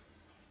useful.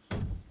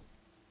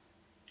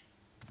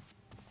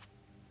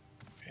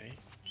 Okay,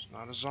 it's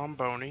not a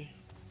zomboni.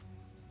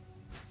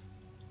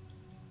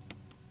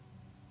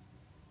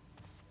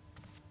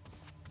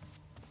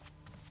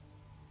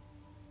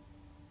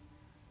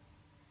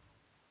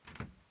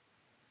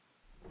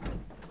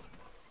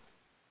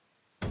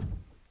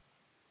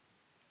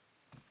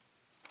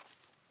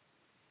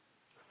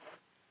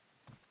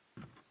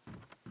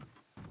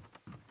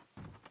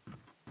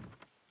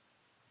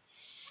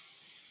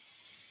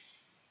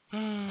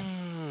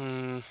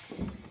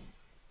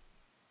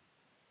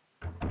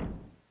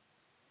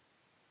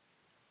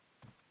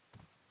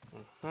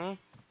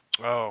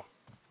 Oh.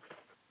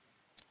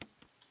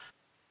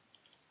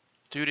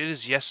 Dude, it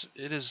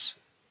is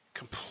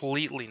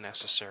completely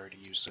necessary to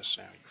use this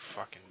now, you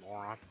fucking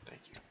moron.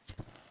 Thank you.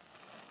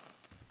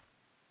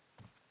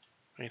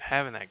 I mean,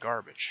 having that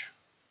garbage.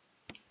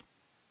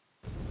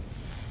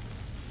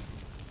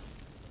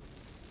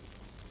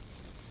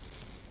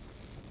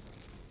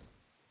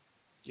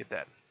 Get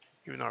that.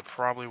 Even though I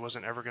probably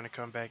wasn't ever going to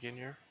come back in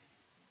here.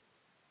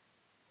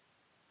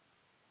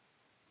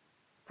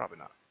 Probably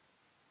not.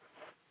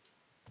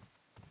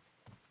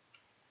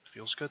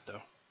 Feels good,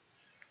 though.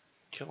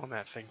 Killing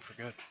that thing for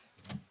good.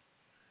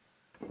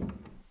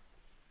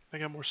 I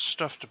got more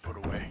stuff to put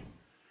away.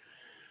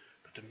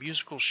 But the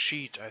musical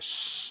sheet, I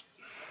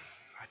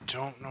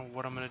don't know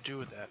what I'm going to do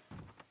with that.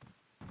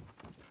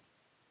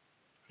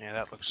 Yeah,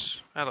 that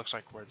looks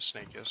like where the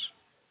snake is.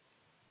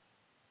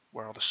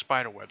 Where all the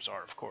spider webs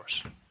are, of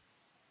course.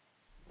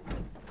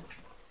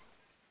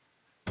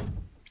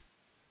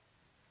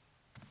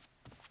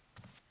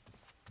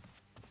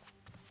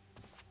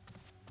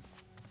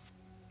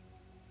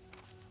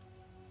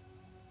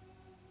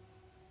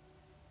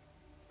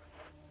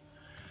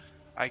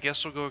 I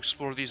guess we'll go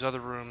explore these other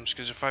rooms,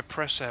 because if I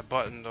press that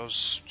button,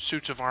 those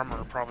suits of armor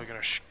are probably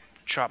going to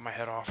chop my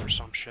head off or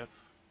some shit.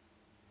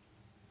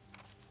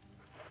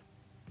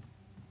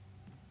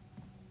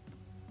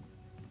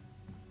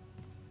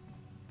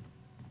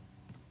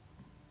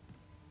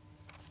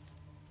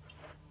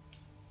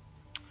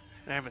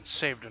 I haven't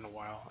saved in a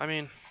while. I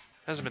mean, it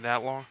hasn't been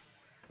that long.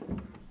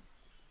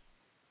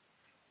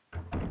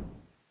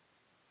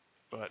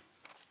 But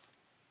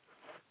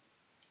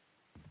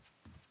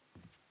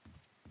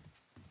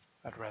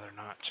I'd rather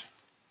not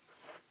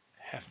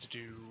have to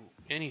do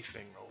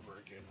anything over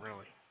again,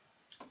 really.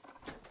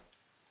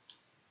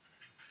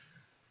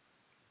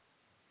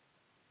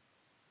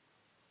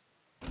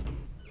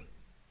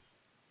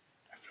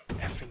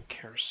 Effing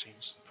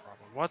kerosine's the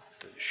problem. What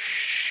the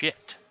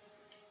shit?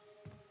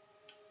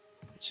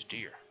 It's a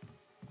deer.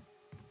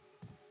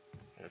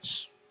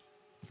 It's...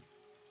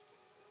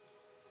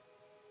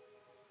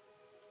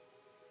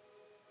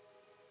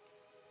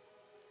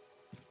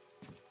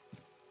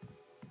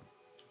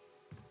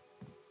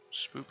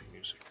 spoopy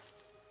music.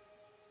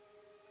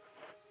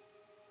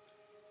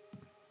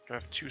 Do I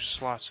have 2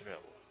 slots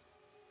available?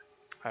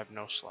 I have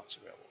no slots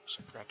available because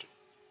I forgot to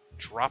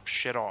drop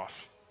shit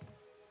off.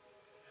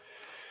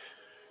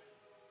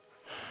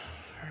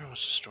 Alright,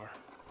 what's the store?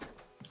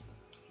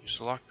 Use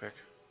the lockpick.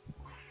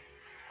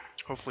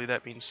 Hopefully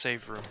that means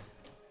save room.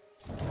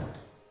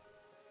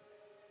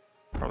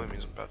 Probably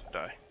means I'm about to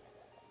die.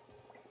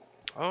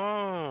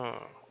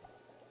 Oh!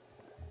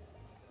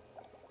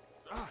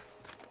 Ah!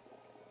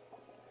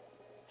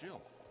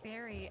 Jill.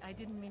 Barry, I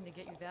didn't mean to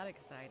get you that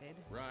excited.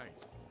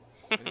 Right.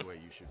 Anyway,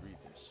 you should read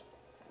this.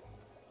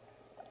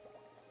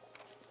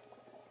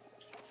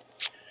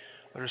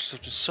 Let her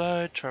slip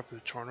aside, trap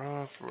with torn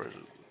off.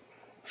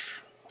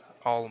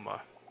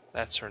 Alma.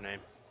 That's her name.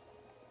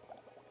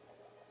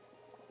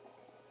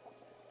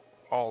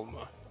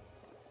 Alma.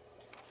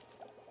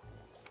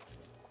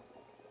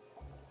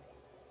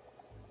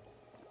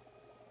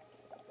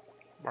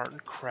 Martin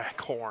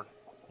Crackhorn.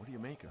 What do you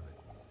make of it?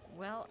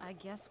 Well, I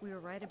guess we were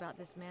right about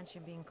this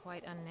mansion being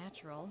quite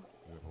unnatural.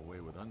 You have a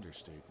way with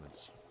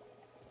understatements.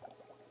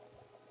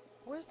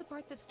 Where's the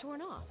part that's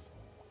torn off?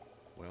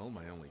 Well,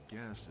 my only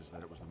guess is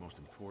that it was the most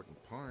important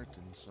part,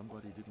 and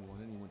somebody didn't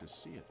want anyone to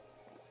see it.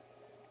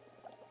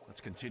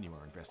 Let's continue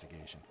our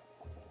investigation.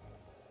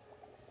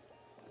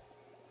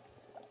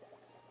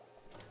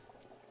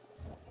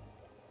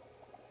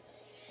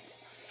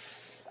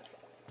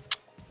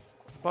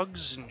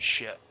 Bugs and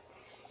shit.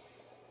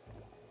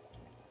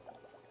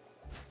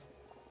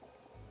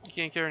 You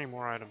can't carry any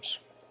more items.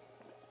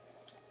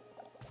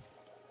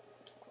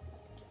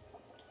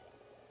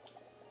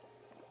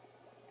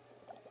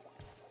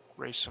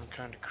 Raise some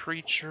kind of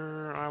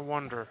creature, I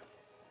wonder.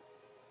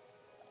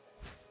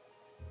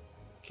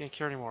 Can't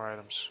carry any more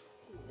items.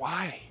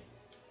 Why?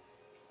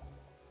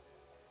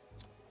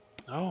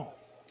 No.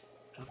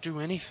 Don't do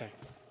anything.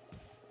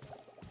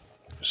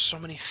 There's so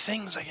many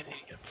things I can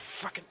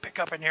fucking pick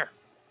up in here.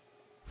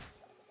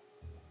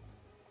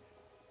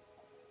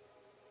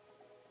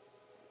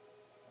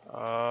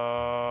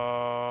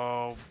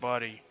 Oh,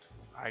 buddy.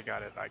 I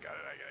got it.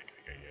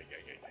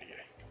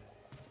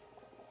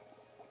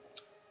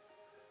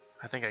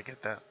 I think I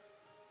get that.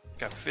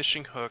 Got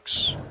fishing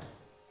hooks,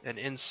 an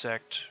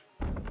insect,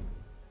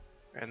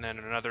 and then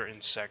another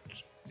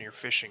insect near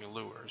fishing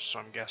lures, so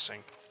I'm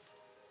guessing.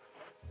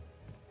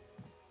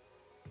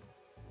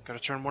 Gotta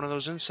turn one of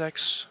those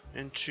insects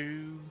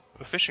into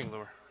a fishing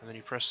lure, and then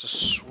you press the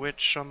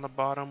switch on the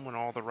bottom when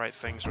all the right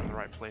things are in the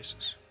right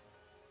places.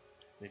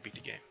 They beat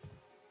the game.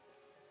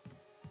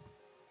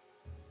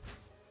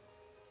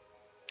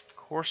 Of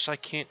course I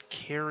can't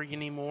carry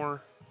any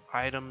more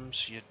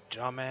items, you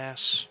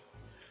dumbass.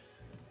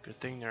 Good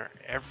thing they're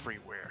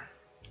everywhere.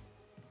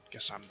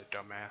 Guess I'm the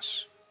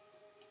dumbass.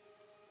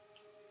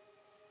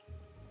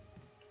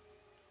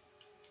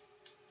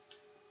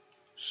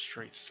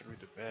 Straight through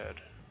the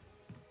bed.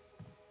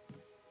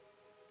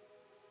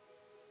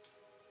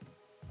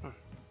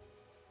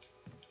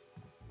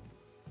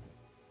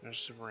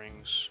 There's the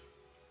rings,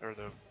 or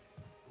the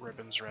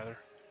ribbons rather.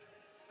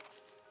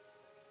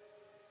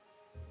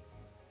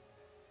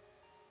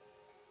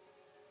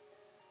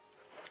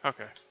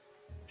 Okay.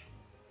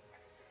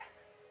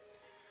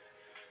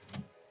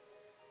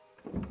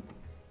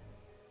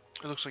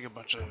 It looks like a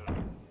bunch of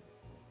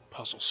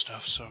puzzle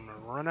stuff, so I'm gonna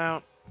run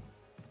out,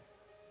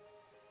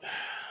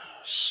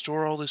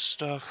 store all this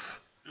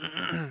stuff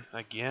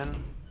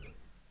again.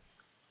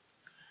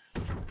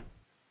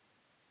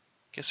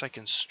 Guess I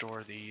can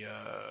store the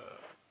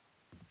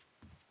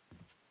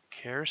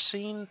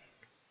kerosene,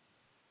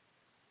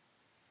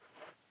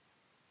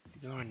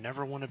 even though I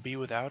never want to be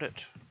without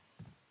it.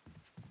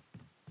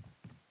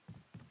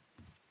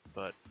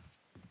 But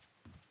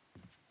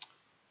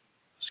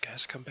this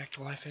guy's come back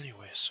to life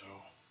anyway, so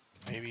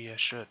maybe I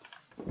should.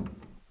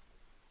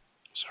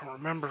 So I don't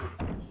remember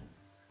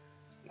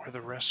where the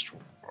rest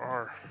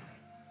are.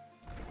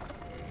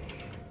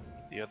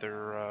 The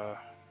other,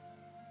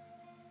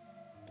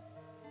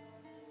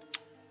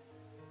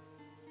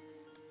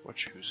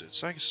 what use it?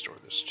 So I can store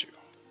this too.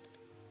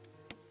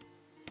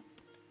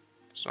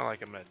 It's not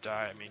like I'm gonna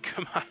die. I mean,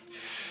 come on,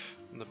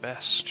 I'm the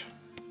best.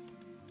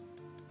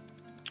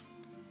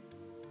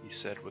 He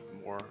said with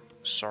more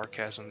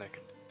sarcasm that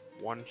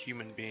one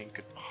human being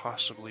could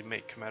possibly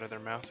make come out of their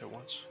mouth at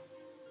once.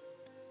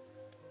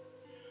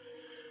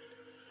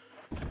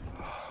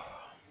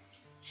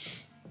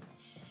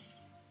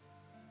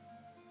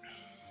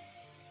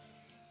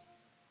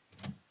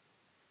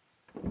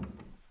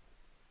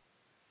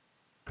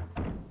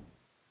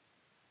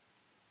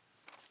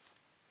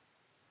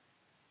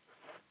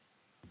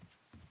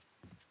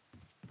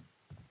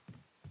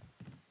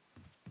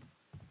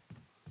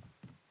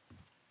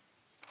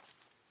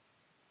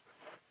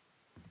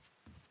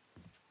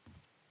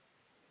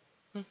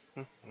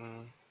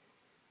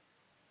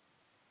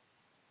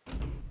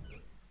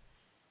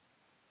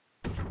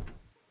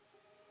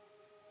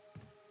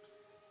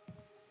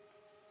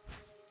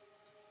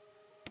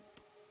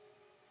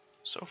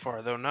 So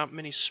far, though, not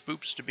many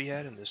spoops to be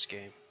had in this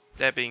game.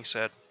 That being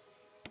said,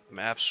 I'm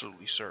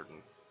absolutely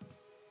certain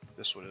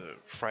this would have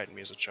frightened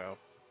me as a child.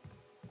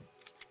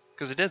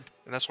 Because it did,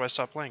 and that's why I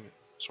stopped playing it.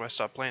 That's why I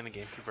stopped playing the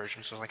GameCube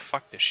version, so I was like,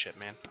 fuck this shit,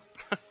 man.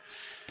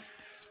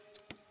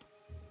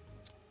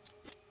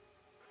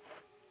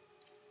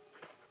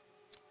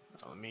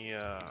 Let me,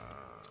 yeah.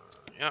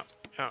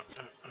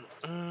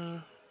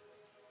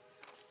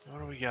 What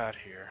do we got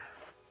here?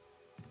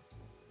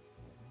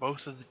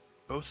 Both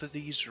of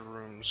these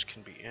rooms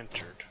can be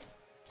entered.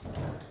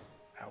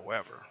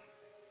 However,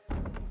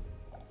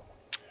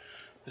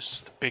 this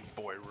is the big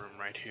boy room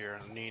right here.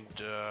 I need,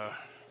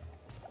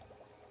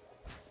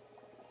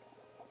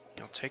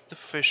 I'll take the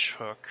fish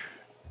hook.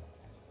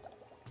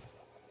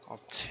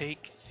 I'll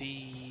take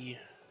the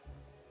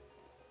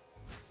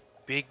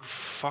big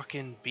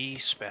fucking bee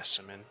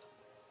specimen.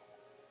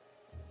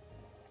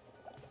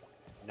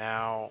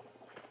 Now,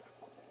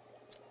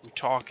 we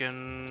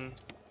talking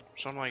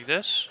something like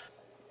this?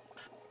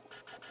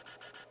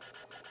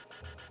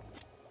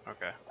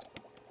 Okay.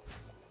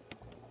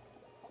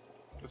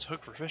 Let's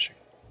hook for fishing.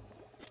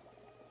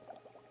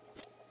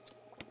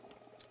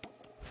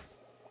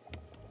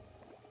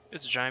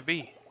 It's a giant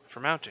bee for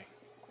mounting.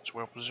 It's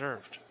well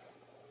preserved.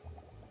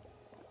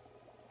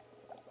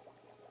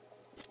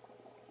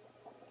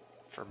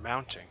 For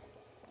mounting.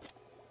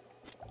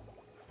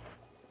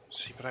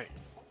 See, but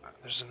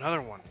there's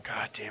another one.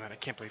 God damn it, I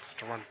can't believe I have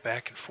to run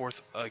back and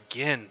forth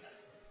again.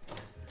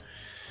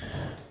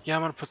 Yeah,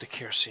 I'm gonna put the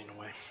kerosene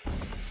away.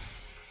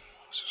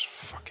 This is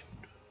fucking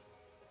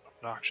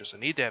obnoxious. I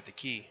need to have the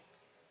key.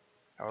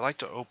 I would like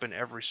to open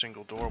every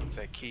single door with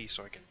that key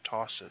so I can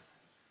toss it.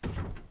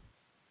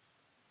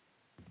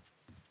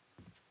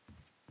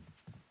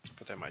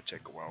 But that might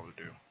take a while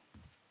to do.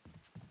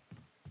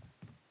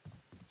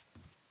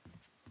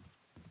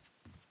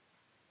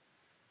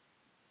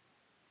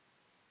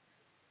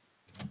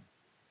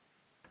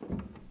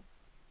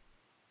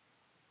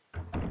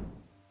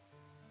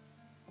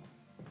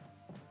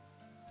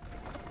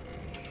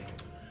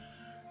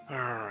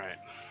 Alright.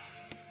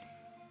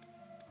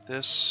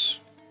 This,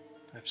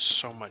 I have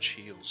so much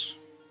heals.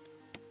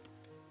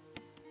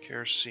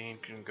 Kerosene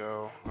can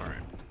go.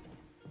 Alright.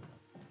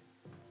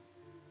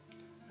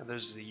 And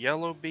there's the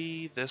yellow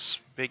bee, this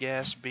big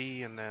ass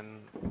bee, and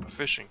then a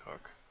fishing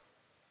hook.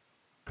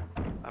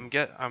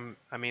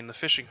 I mean the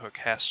fishing hook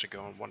has to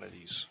go on one of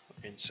these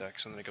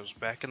insects, and then it goes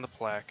back in the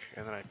plaque,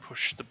 and then I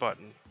push the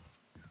button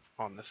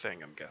on the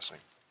thing, I'm guessing.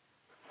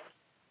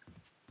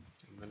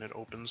 And then it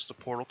opens the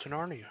portal to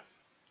Narnia.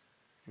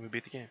 And we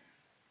beat the game.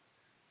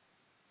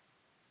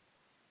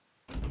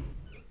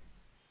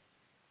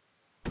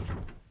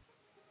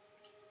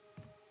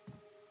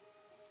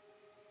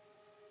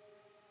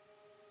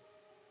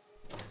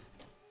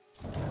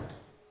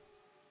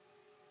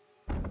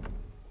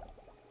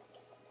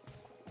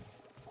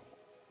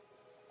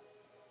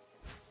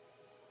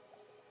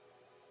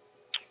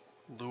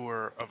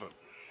 Lure of a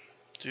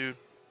dude.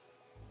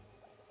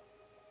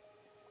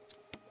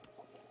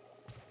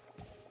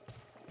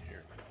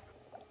 Here.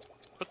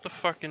 Put the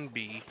fucking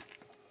bee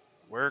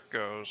where it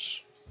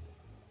goes.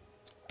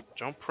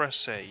 Don't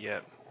press A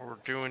yet. What we're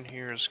doing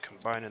here is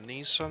combining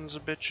these sons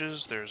of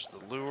bitches. There's the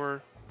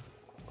lure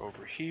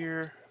over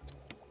here.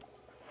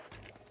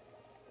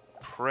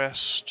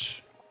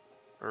 Pressed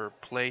or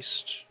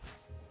placed.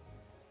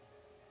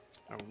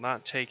 I will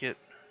not take it.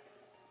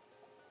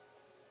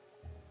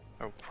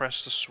 I will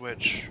press the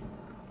switch,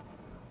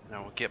 and I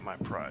will get my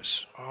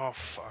prize. Oh,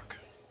 fuck.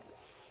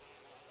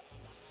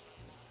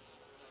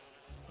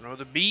 No,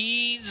 the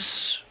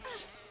bees!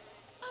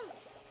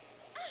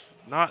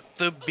 Not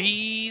the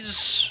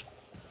bees!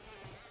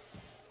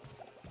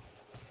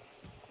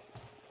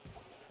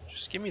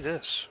 Just give me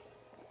this.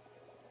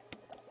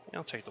 Yeah,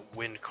 I'll take the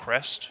wind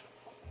crest.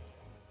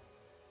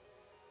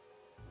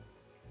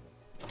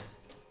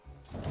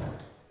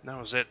 That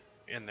was it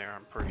in there,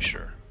 I'm pretty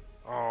sure.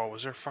 Oh,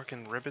 was there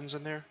fucking ribbons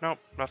in there? Nope,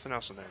 nothing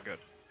else in there. Good.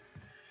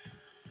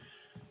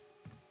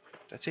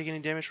 Did I take any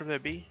damage from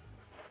that bee?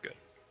 Good.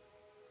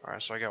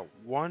 Alright, so I got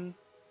one.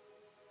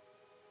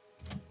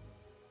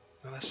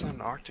 No, that's not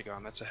an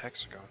octagon, that's a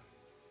hexagon.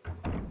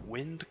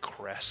 Wind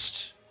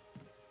crest.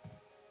 What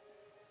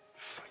the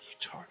fuck are you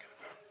talking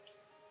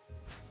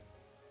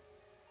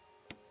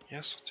about?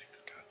 Yes, I'll take the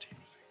goddamn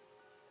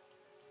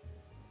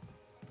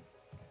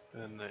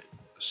thing. Then the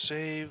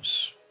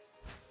saves.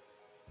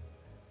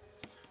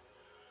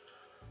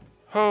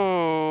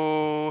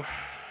 Oh,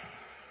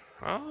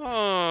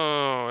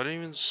 I didn't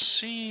even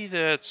see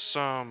that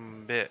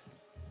some bit.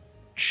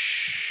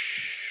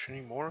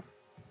 Any more?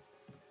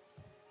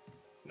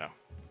 No.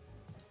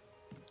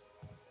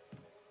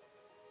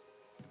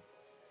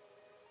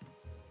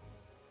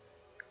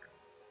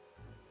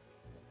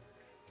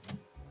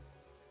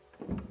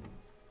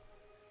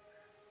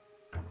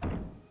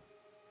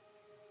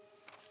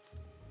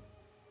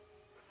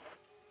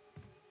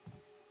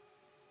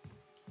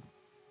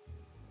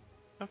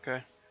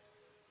 Okay.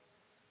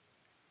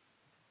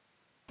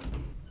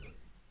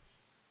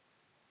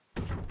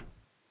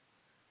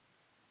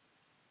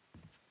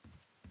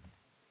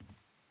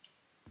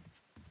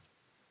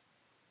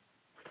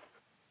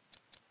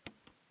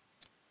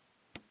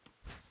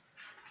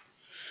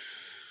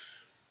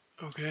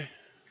 Okay.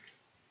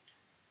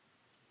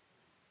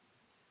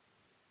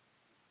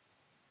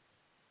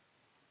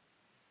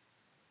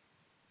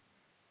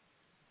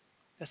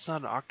 That's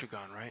not an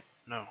octagon, right?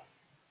 No.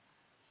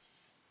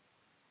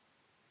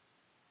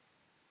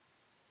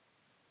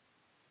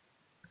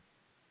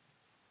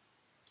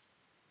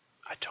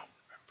 I don't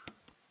remember.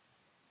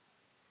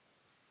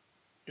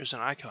 There's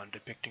an icon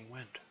depicting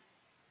wind.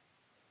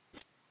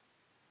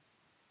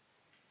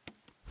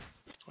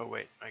 Oh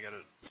wait, I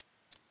gotta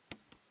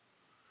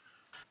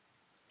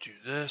do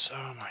this.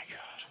 Oh my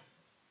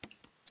god.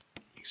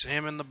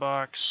 Examine the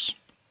box.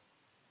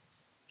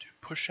 Dude,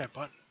 push that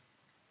button.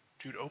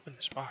 Dude, open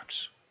this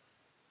box.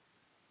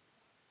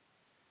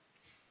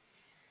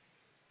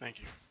 Thank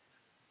you.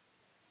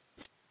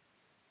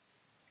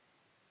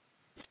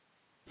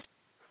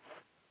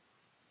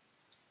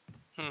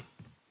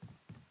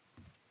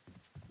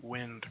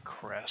 Wind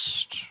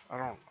crest. I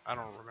don't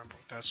remember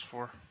what that's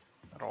for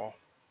at all.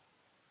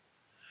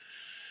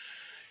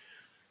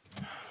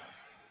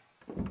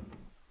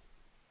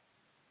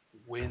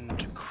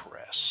 Wind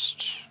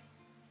crest.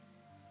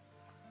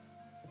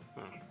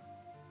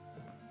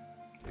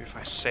 Maybe if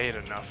I say it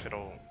enough,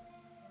 it'll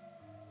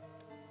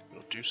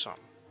do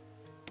something.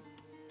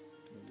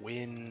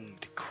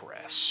 Wind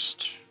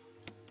crest.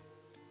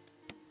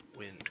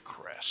 Wind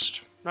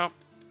crest. Nope.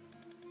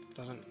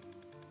 Doesn't.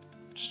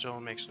 Still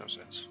makes no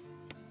sense.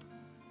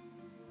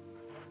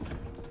 I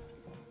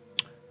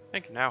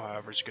think now,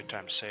 however, is a good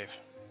time to save.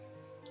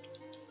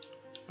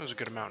 That was a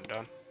good amount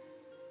done.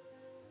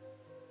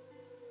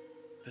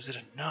 Is it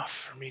enough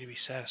for me to be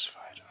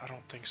satisfied? I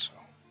don't think so.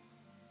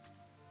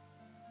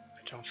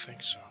 I don't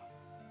think so.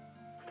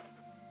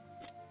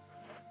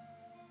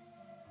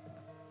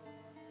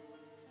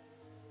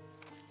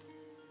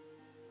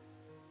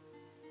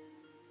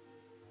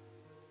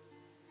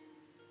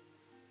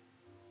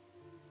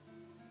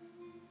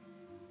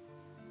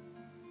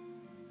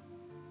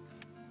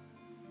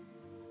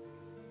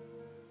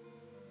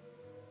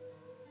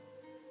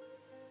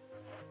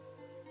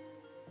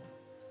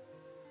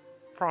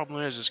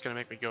 Problem is, it's gonna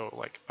make me go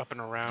like up and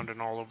around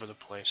and all over the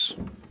place.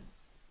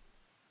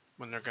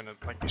 When they're gonna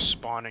like be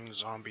spawning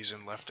zombies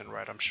in left and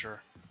right, I'm sure.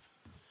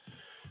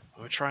 I'm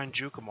gonna try and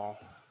juke them all,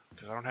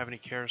 because I don't have any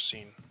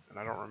kerosene, and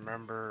I don't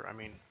remember, I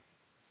mean,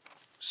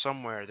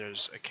 somewhere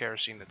there's a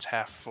kerosene that's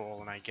half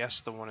full, and I guess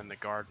the one in the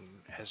garden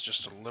has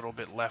just a little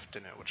bit left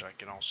in it, which I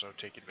can also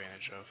take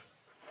advantage of.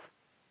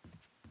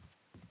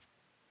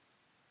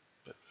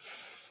 But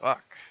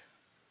fuck.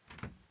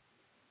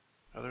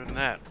 Other than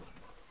that,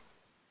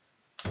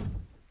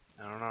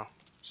 I don't know.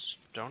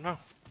 Don't know.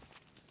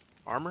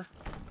 Armor?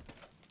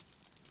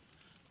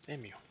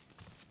 Damn you.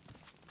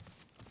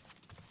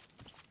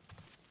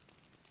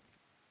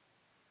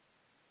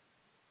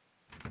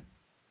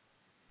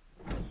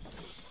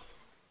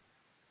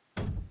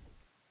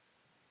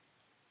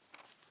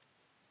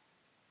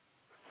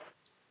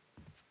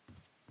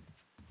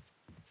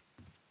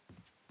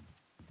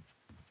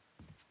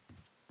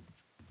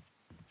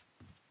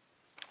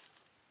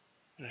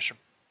 And I should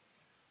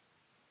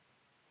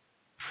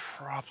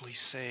probably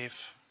save.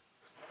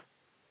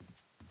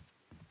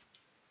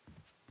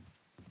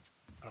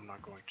 But I'm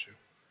not going to.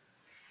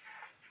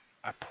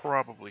 I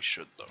probably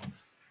should, though.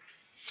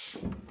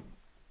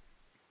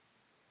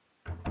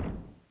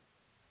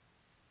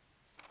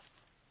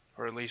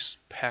 Or at least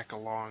pack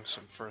along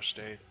some first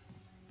aid.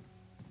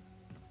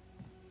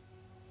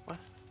 What?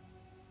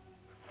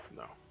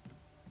 No.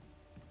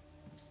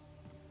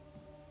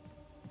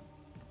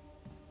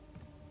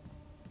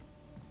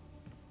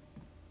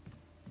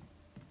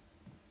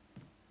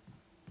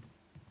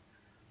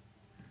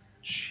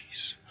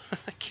 Jeez.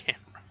 I can't.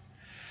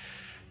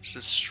 It's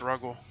a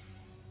struggle.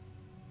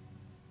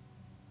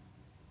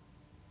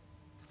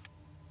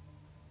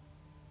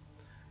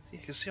 See,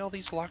 you can see all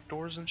these locked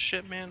doors and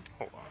shit, man?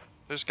 Hold on.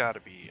 There's gotta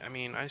be. I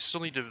mean, I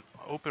still need to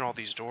open all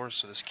these doors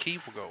so this key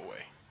will go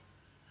away.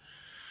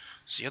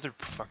 So the other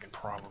fucking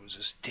problem is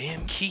this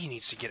damn key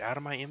needs to get out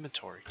of my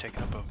inventory,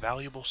 taking up a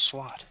valuable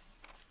slot.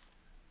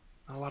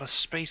 Not a lot of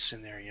space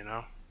in there, you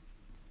know?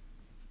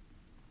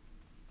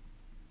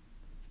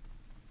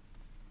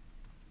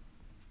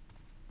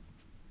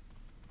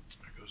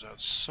 That goes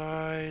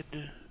outside.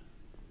 I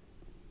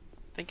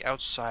think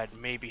outside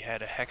maybe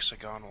had a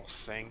hexagonal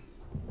thing.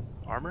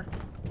 Armor?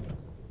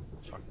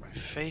 Fuck my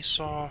face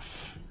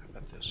off. How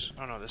about this?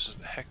 Oh no, this is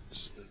the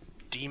this is the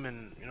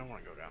demon. You don't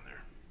want to go down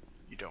there.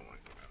 You don't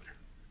want to go down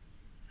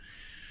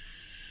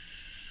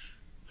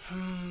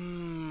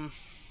there.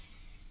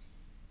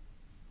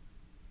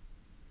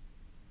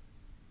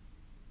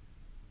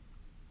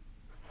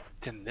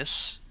 Then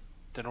this?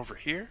 Then over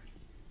here?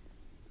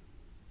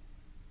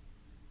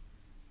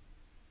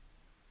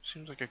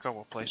 Seems like a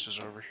couple places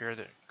over here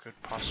that could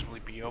possibly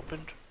be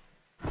opened.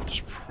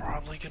 There's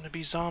probably gonna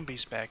be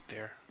zombies back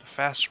there. The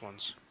fast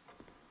ones.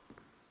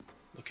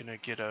 Looking to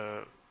get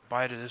a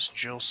bite of this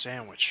Jill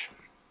sandwich.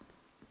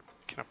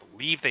 Cannot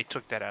believe they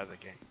took that out of the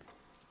game.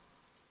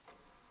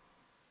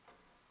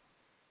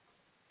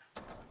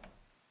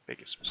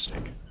 Biggest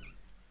mistake.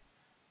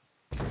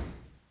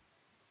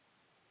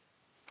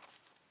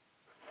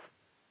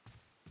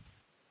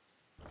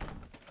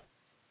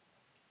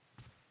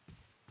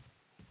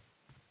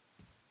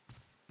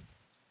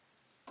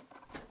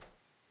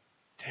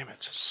 Damn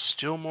it,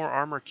 still more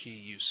armor key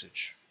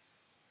usage.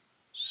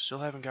 Still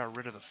haven't got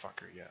rid of the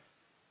fucker yet.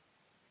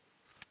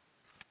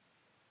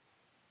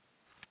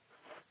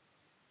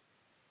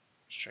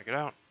 Let's check it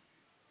out.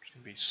 There's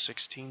gonna be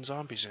 16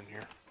 zombies in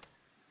here.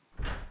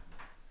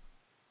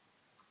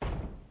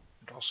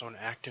 And also an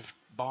active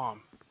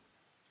bomb.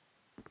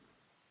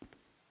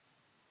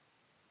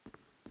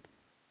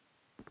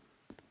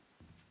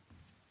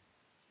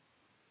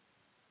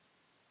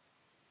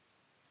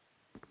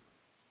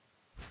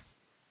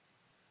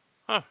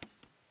 Huh.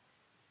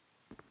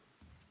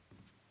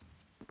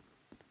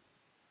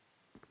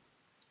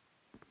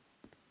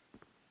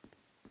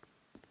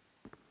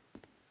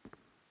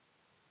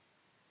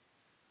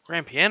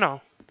 Grand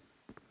piano?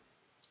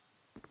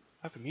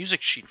 I have a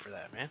music sheet for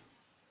that, man.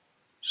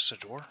 Just a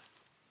door.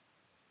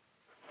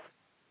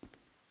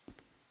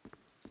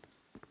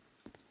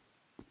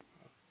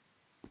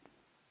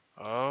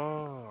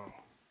 Oh.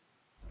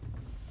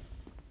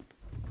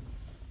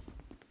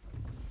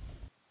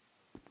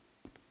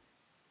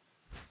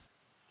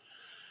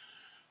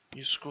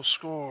 Musical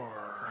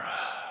score.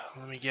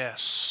 Let me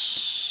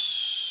guess.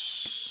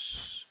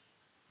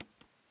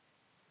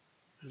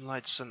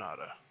 Moonlight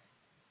Sonata.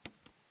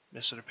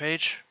 Miss it a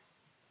page?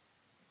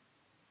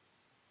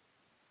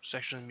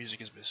 Section of the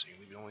music is missing.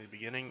 Leave only the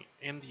beginning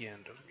and the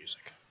end of the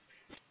music.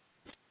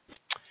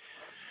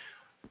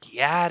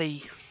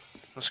 Yaddy.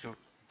 Let's go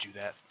do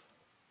that.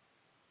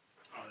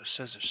 Oh, it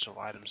says there's still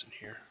items in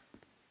here.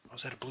 Oh,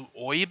 is that a blue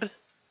oib?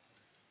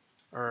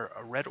 Or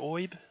a red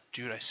oib?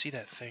 Dude, I see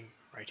that thing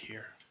right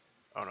here.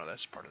 Oh no,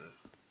 that's part of it.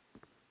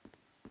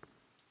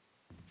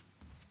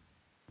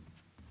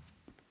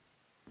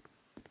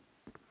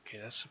 Okay,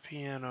 that's the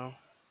piano.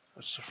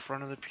 That's the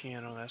front of the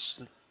piano.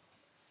 That's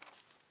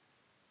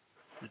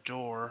the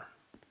door.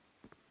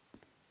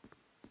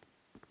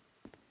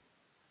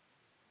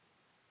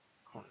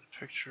 Corner of the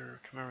picture.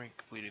 Commemorating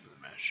completing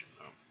the mansion.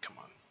 Oh, come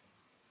on.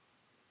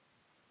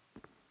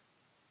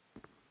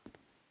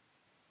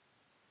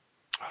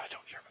 Oh, I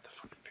don't care about the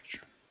fucking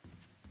picture.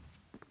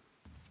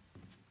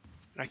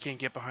 And I can't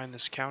get behind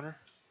this counter?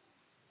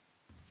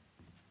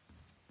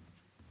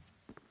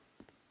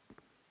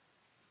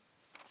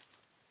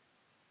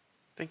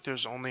 I think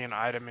there's only an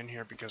item in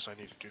here because I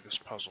need to do this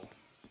puzzle.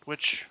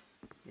 Which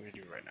I'm going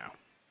to do right now.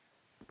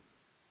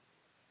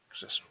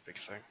 Because that's no big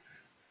thing.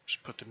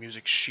 Just put the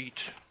music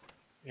sheet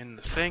in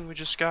the thing we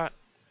just got.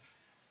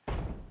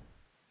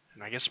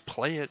 And I guess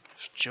play it,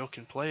 if Jill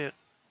can play it.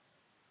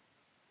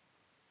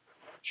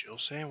 Jill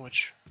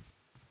sandwich.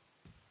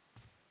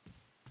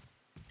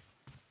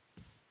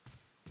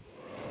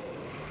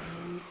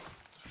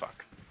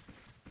 Fuck.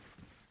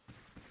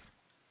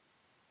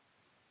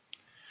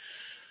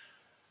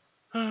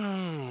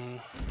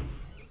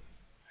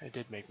 It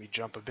did make me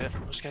jump a bit.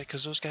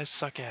 Because those guys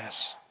suck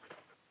ass.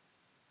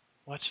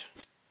 What?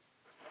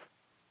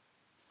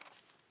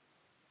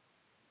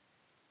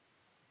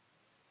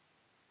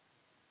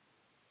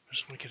 I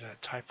just want to get to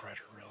that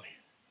typewriter, really.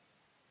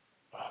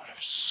 Oh,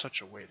 there's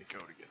such a way to go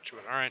to get to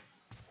it. Alright.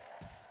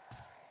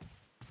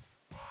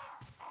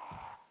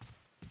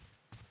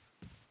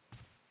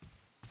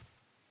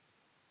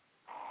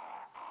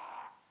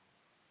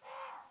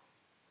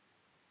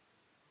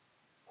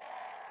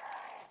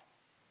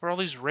 Where all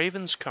these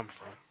ravens come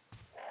from?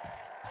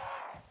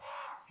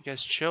 You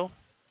guys chill?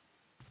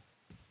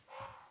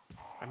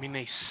 I mean,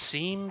 they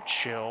seem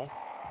chill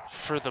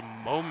for the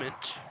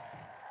moment.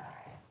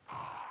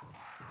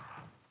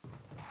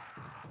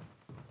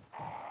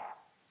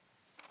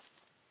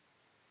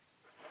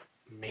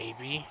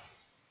 Maybe.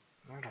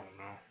 I don't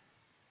know.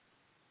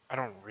 I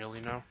don't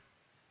really know.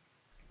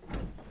 I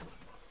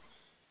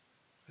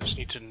just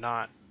need to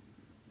not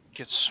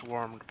get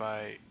swarmed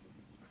by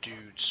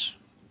dudes.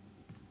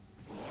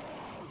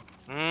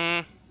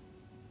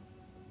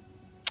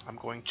 I'm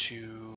going to